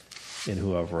best in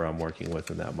whoever I'm working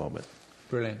with in that moment?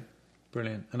 Brilliant.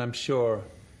 And I'm sure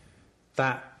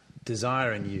that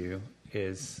desire in you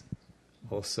is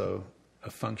also a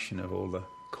function of all the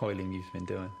coiling you've been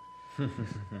doing.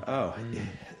 Oh,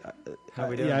 How are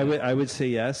we doing? Yeah, I would say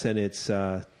yes, and it's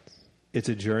a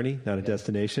journey, not a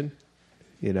destination.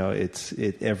 You know, it's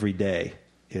every day.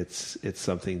 It's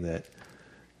something that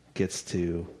gets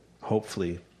to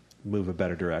hopefully move a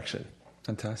better direction.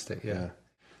 Fantastic. Yeah.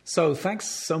 So thanks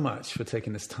so much for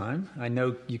taking this time. I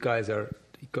know you guys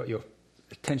you've got your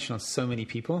attention on so many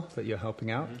people that you're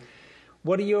helping out.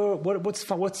 What are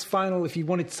what's final? If you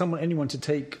wanted anyone to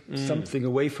take something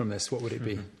away from this, what would it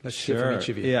be? Let's hear from each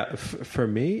of you. Yeah, for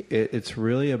me, it's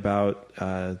really about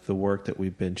the work that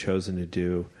we've been chosen to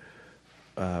do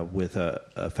with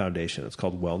a foundation. It's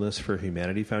called Wellness for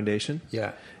Humanity Foundation.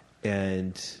 Yeah,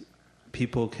 and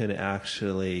people can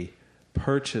actually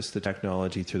purchase the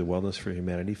technology through the Wellness for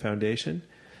Humanity Foundation,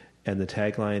 and the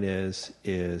tagline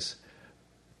is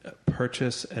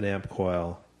purchase an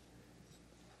Ampcoil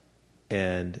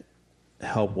and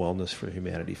help Wellness for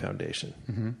Humanity Foundation.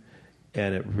 Mm-hmm.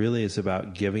 And it really is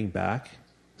about giving back.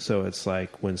 So it's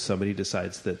like when somebody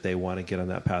decides that they want to get on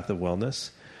that path of wellness,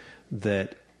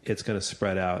 that it's going to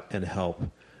spread out and help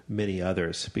many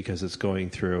others because it's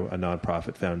going through a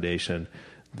nonprofit foundation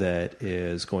that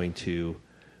is going to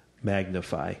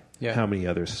magnify how many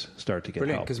others start to get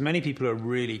Brilliant, help. because many people are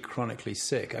really chronically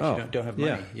sick, actually don't have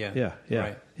money.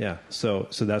 Yeah. So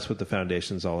that's what the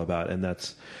foundation's all about, and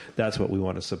that's what we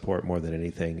want to support more than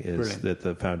anything is Brilliant. that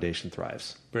the foundation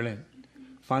thrives. Brilliant.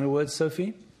 Final words,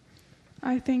 Sophie?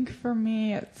 I think for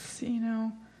me, it's,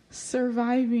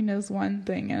 surviving is one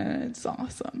thing and it's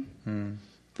awesome.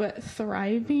 But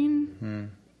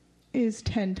thriving is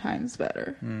 10 times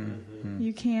better.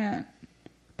 You can't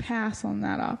pass on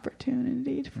that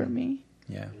opportunity for me.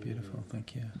 Yeah, beautiful.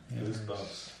 Thank you. Yeah.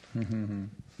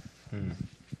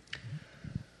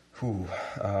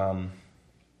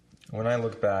 When I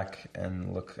look back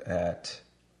and look at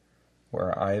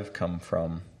where I've come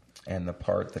from and the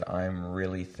part that I'm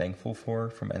really thankful for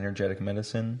from energetic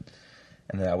medicine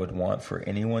and that I would want for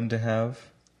anyone to have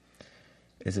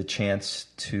is a chance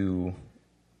to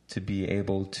be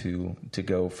able to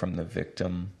go from the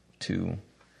victim to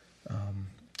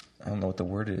I don't know what the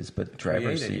word is, but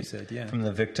driver's seat. You said, yeah. From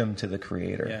the victim to the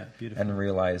creator. Yeah, beautiful. And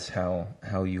realize how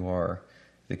you are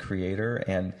the creator.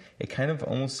 And it kind of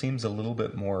almost seems a little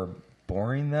bit more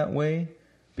boring that way,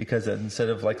 because instead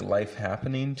of like life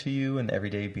happening to you and every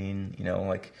day being,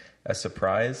 like a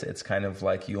surprise, it's kind of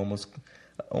like you almost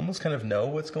kind of know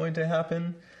what's going to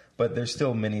happen, but there's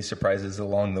still many surprises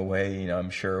along the way.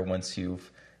 I'm sure once you've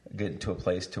get to a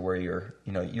place to where you're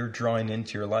drawing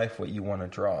into your life what you want to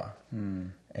draw.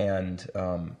 And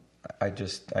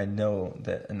I know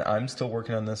that, and I'm still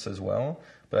working on this as well,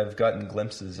 but I've gotten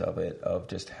glimpses of it, of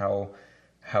just how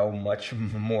much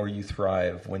more you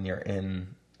thrive when you're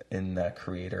in that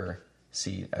creator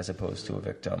seat as opposed to a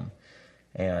victim.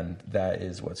 And that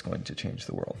is what's going to change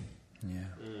the world. Yeah.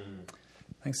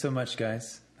 Thanks so much,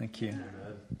 guys. Thank you.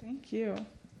 Thank you.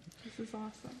 This is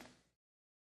awesome.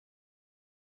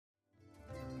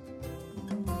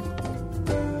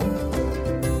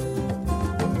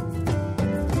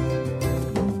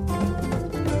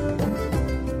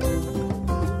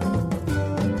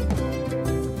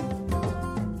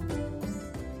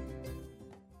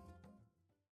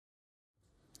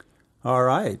 All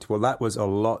right. Well, that was a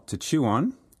lot to chew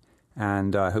on,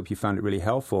 and I hope you found it really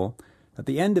helpful. At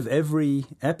the end of every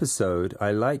episode,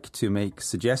 I like to make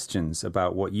suggestions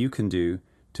about what you can do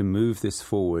to move this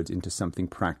forward into something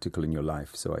practical in your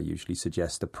life. So I usually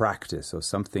suggest a practice or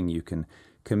something you can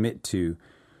commit to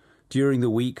during the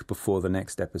week before the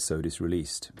next episode is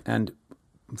released. And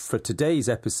for today's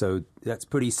episode, that's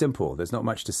pretty simple. There's not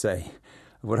much to say.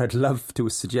 What I'd love to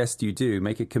suggest you do,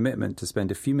 make a commitment to spend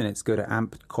a few minutes, go to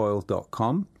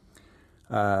ampcoil.com,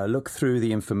 look through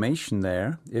the information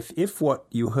there. If what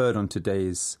you heard on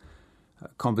today's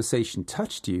conversation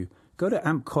touched you, go to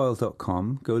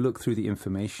ampcoil.com, go look through the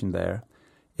information there.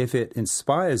 If it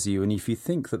inspires you and if you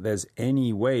think that there's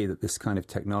any way that this kind of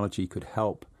technology could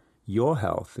help your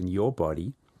health and your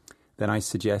body, then I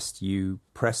suggest you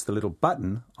press the little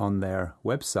button on their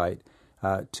website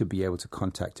to be able to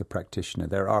contact a practitioner.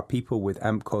 There are people with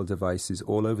Ampcoil devices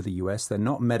all over the US. They're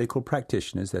not medical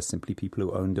practitioners. They're simply people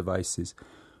who own devices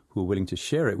who are willing to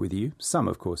share it with you. Some,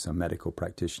 of course, are medical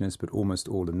practitioners, but almost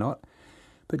all are not.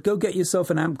 But go get yourself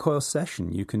an Ampcoil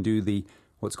session. You can do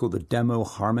what's called the demo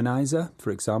harmonizer, for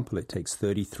example. It takes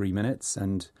 33 minutes,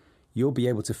 and you'll be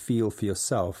able to feel for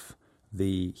yourself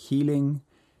the healing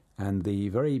and the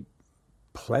very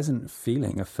pleasant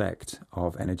feeling effect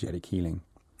of energetic healing.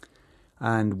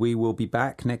 And we will be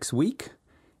back next week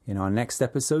in our next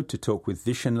episode to talk with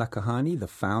Vishen Lakhiani, the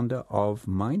founder of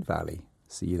Mind Valley.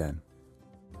 See you then.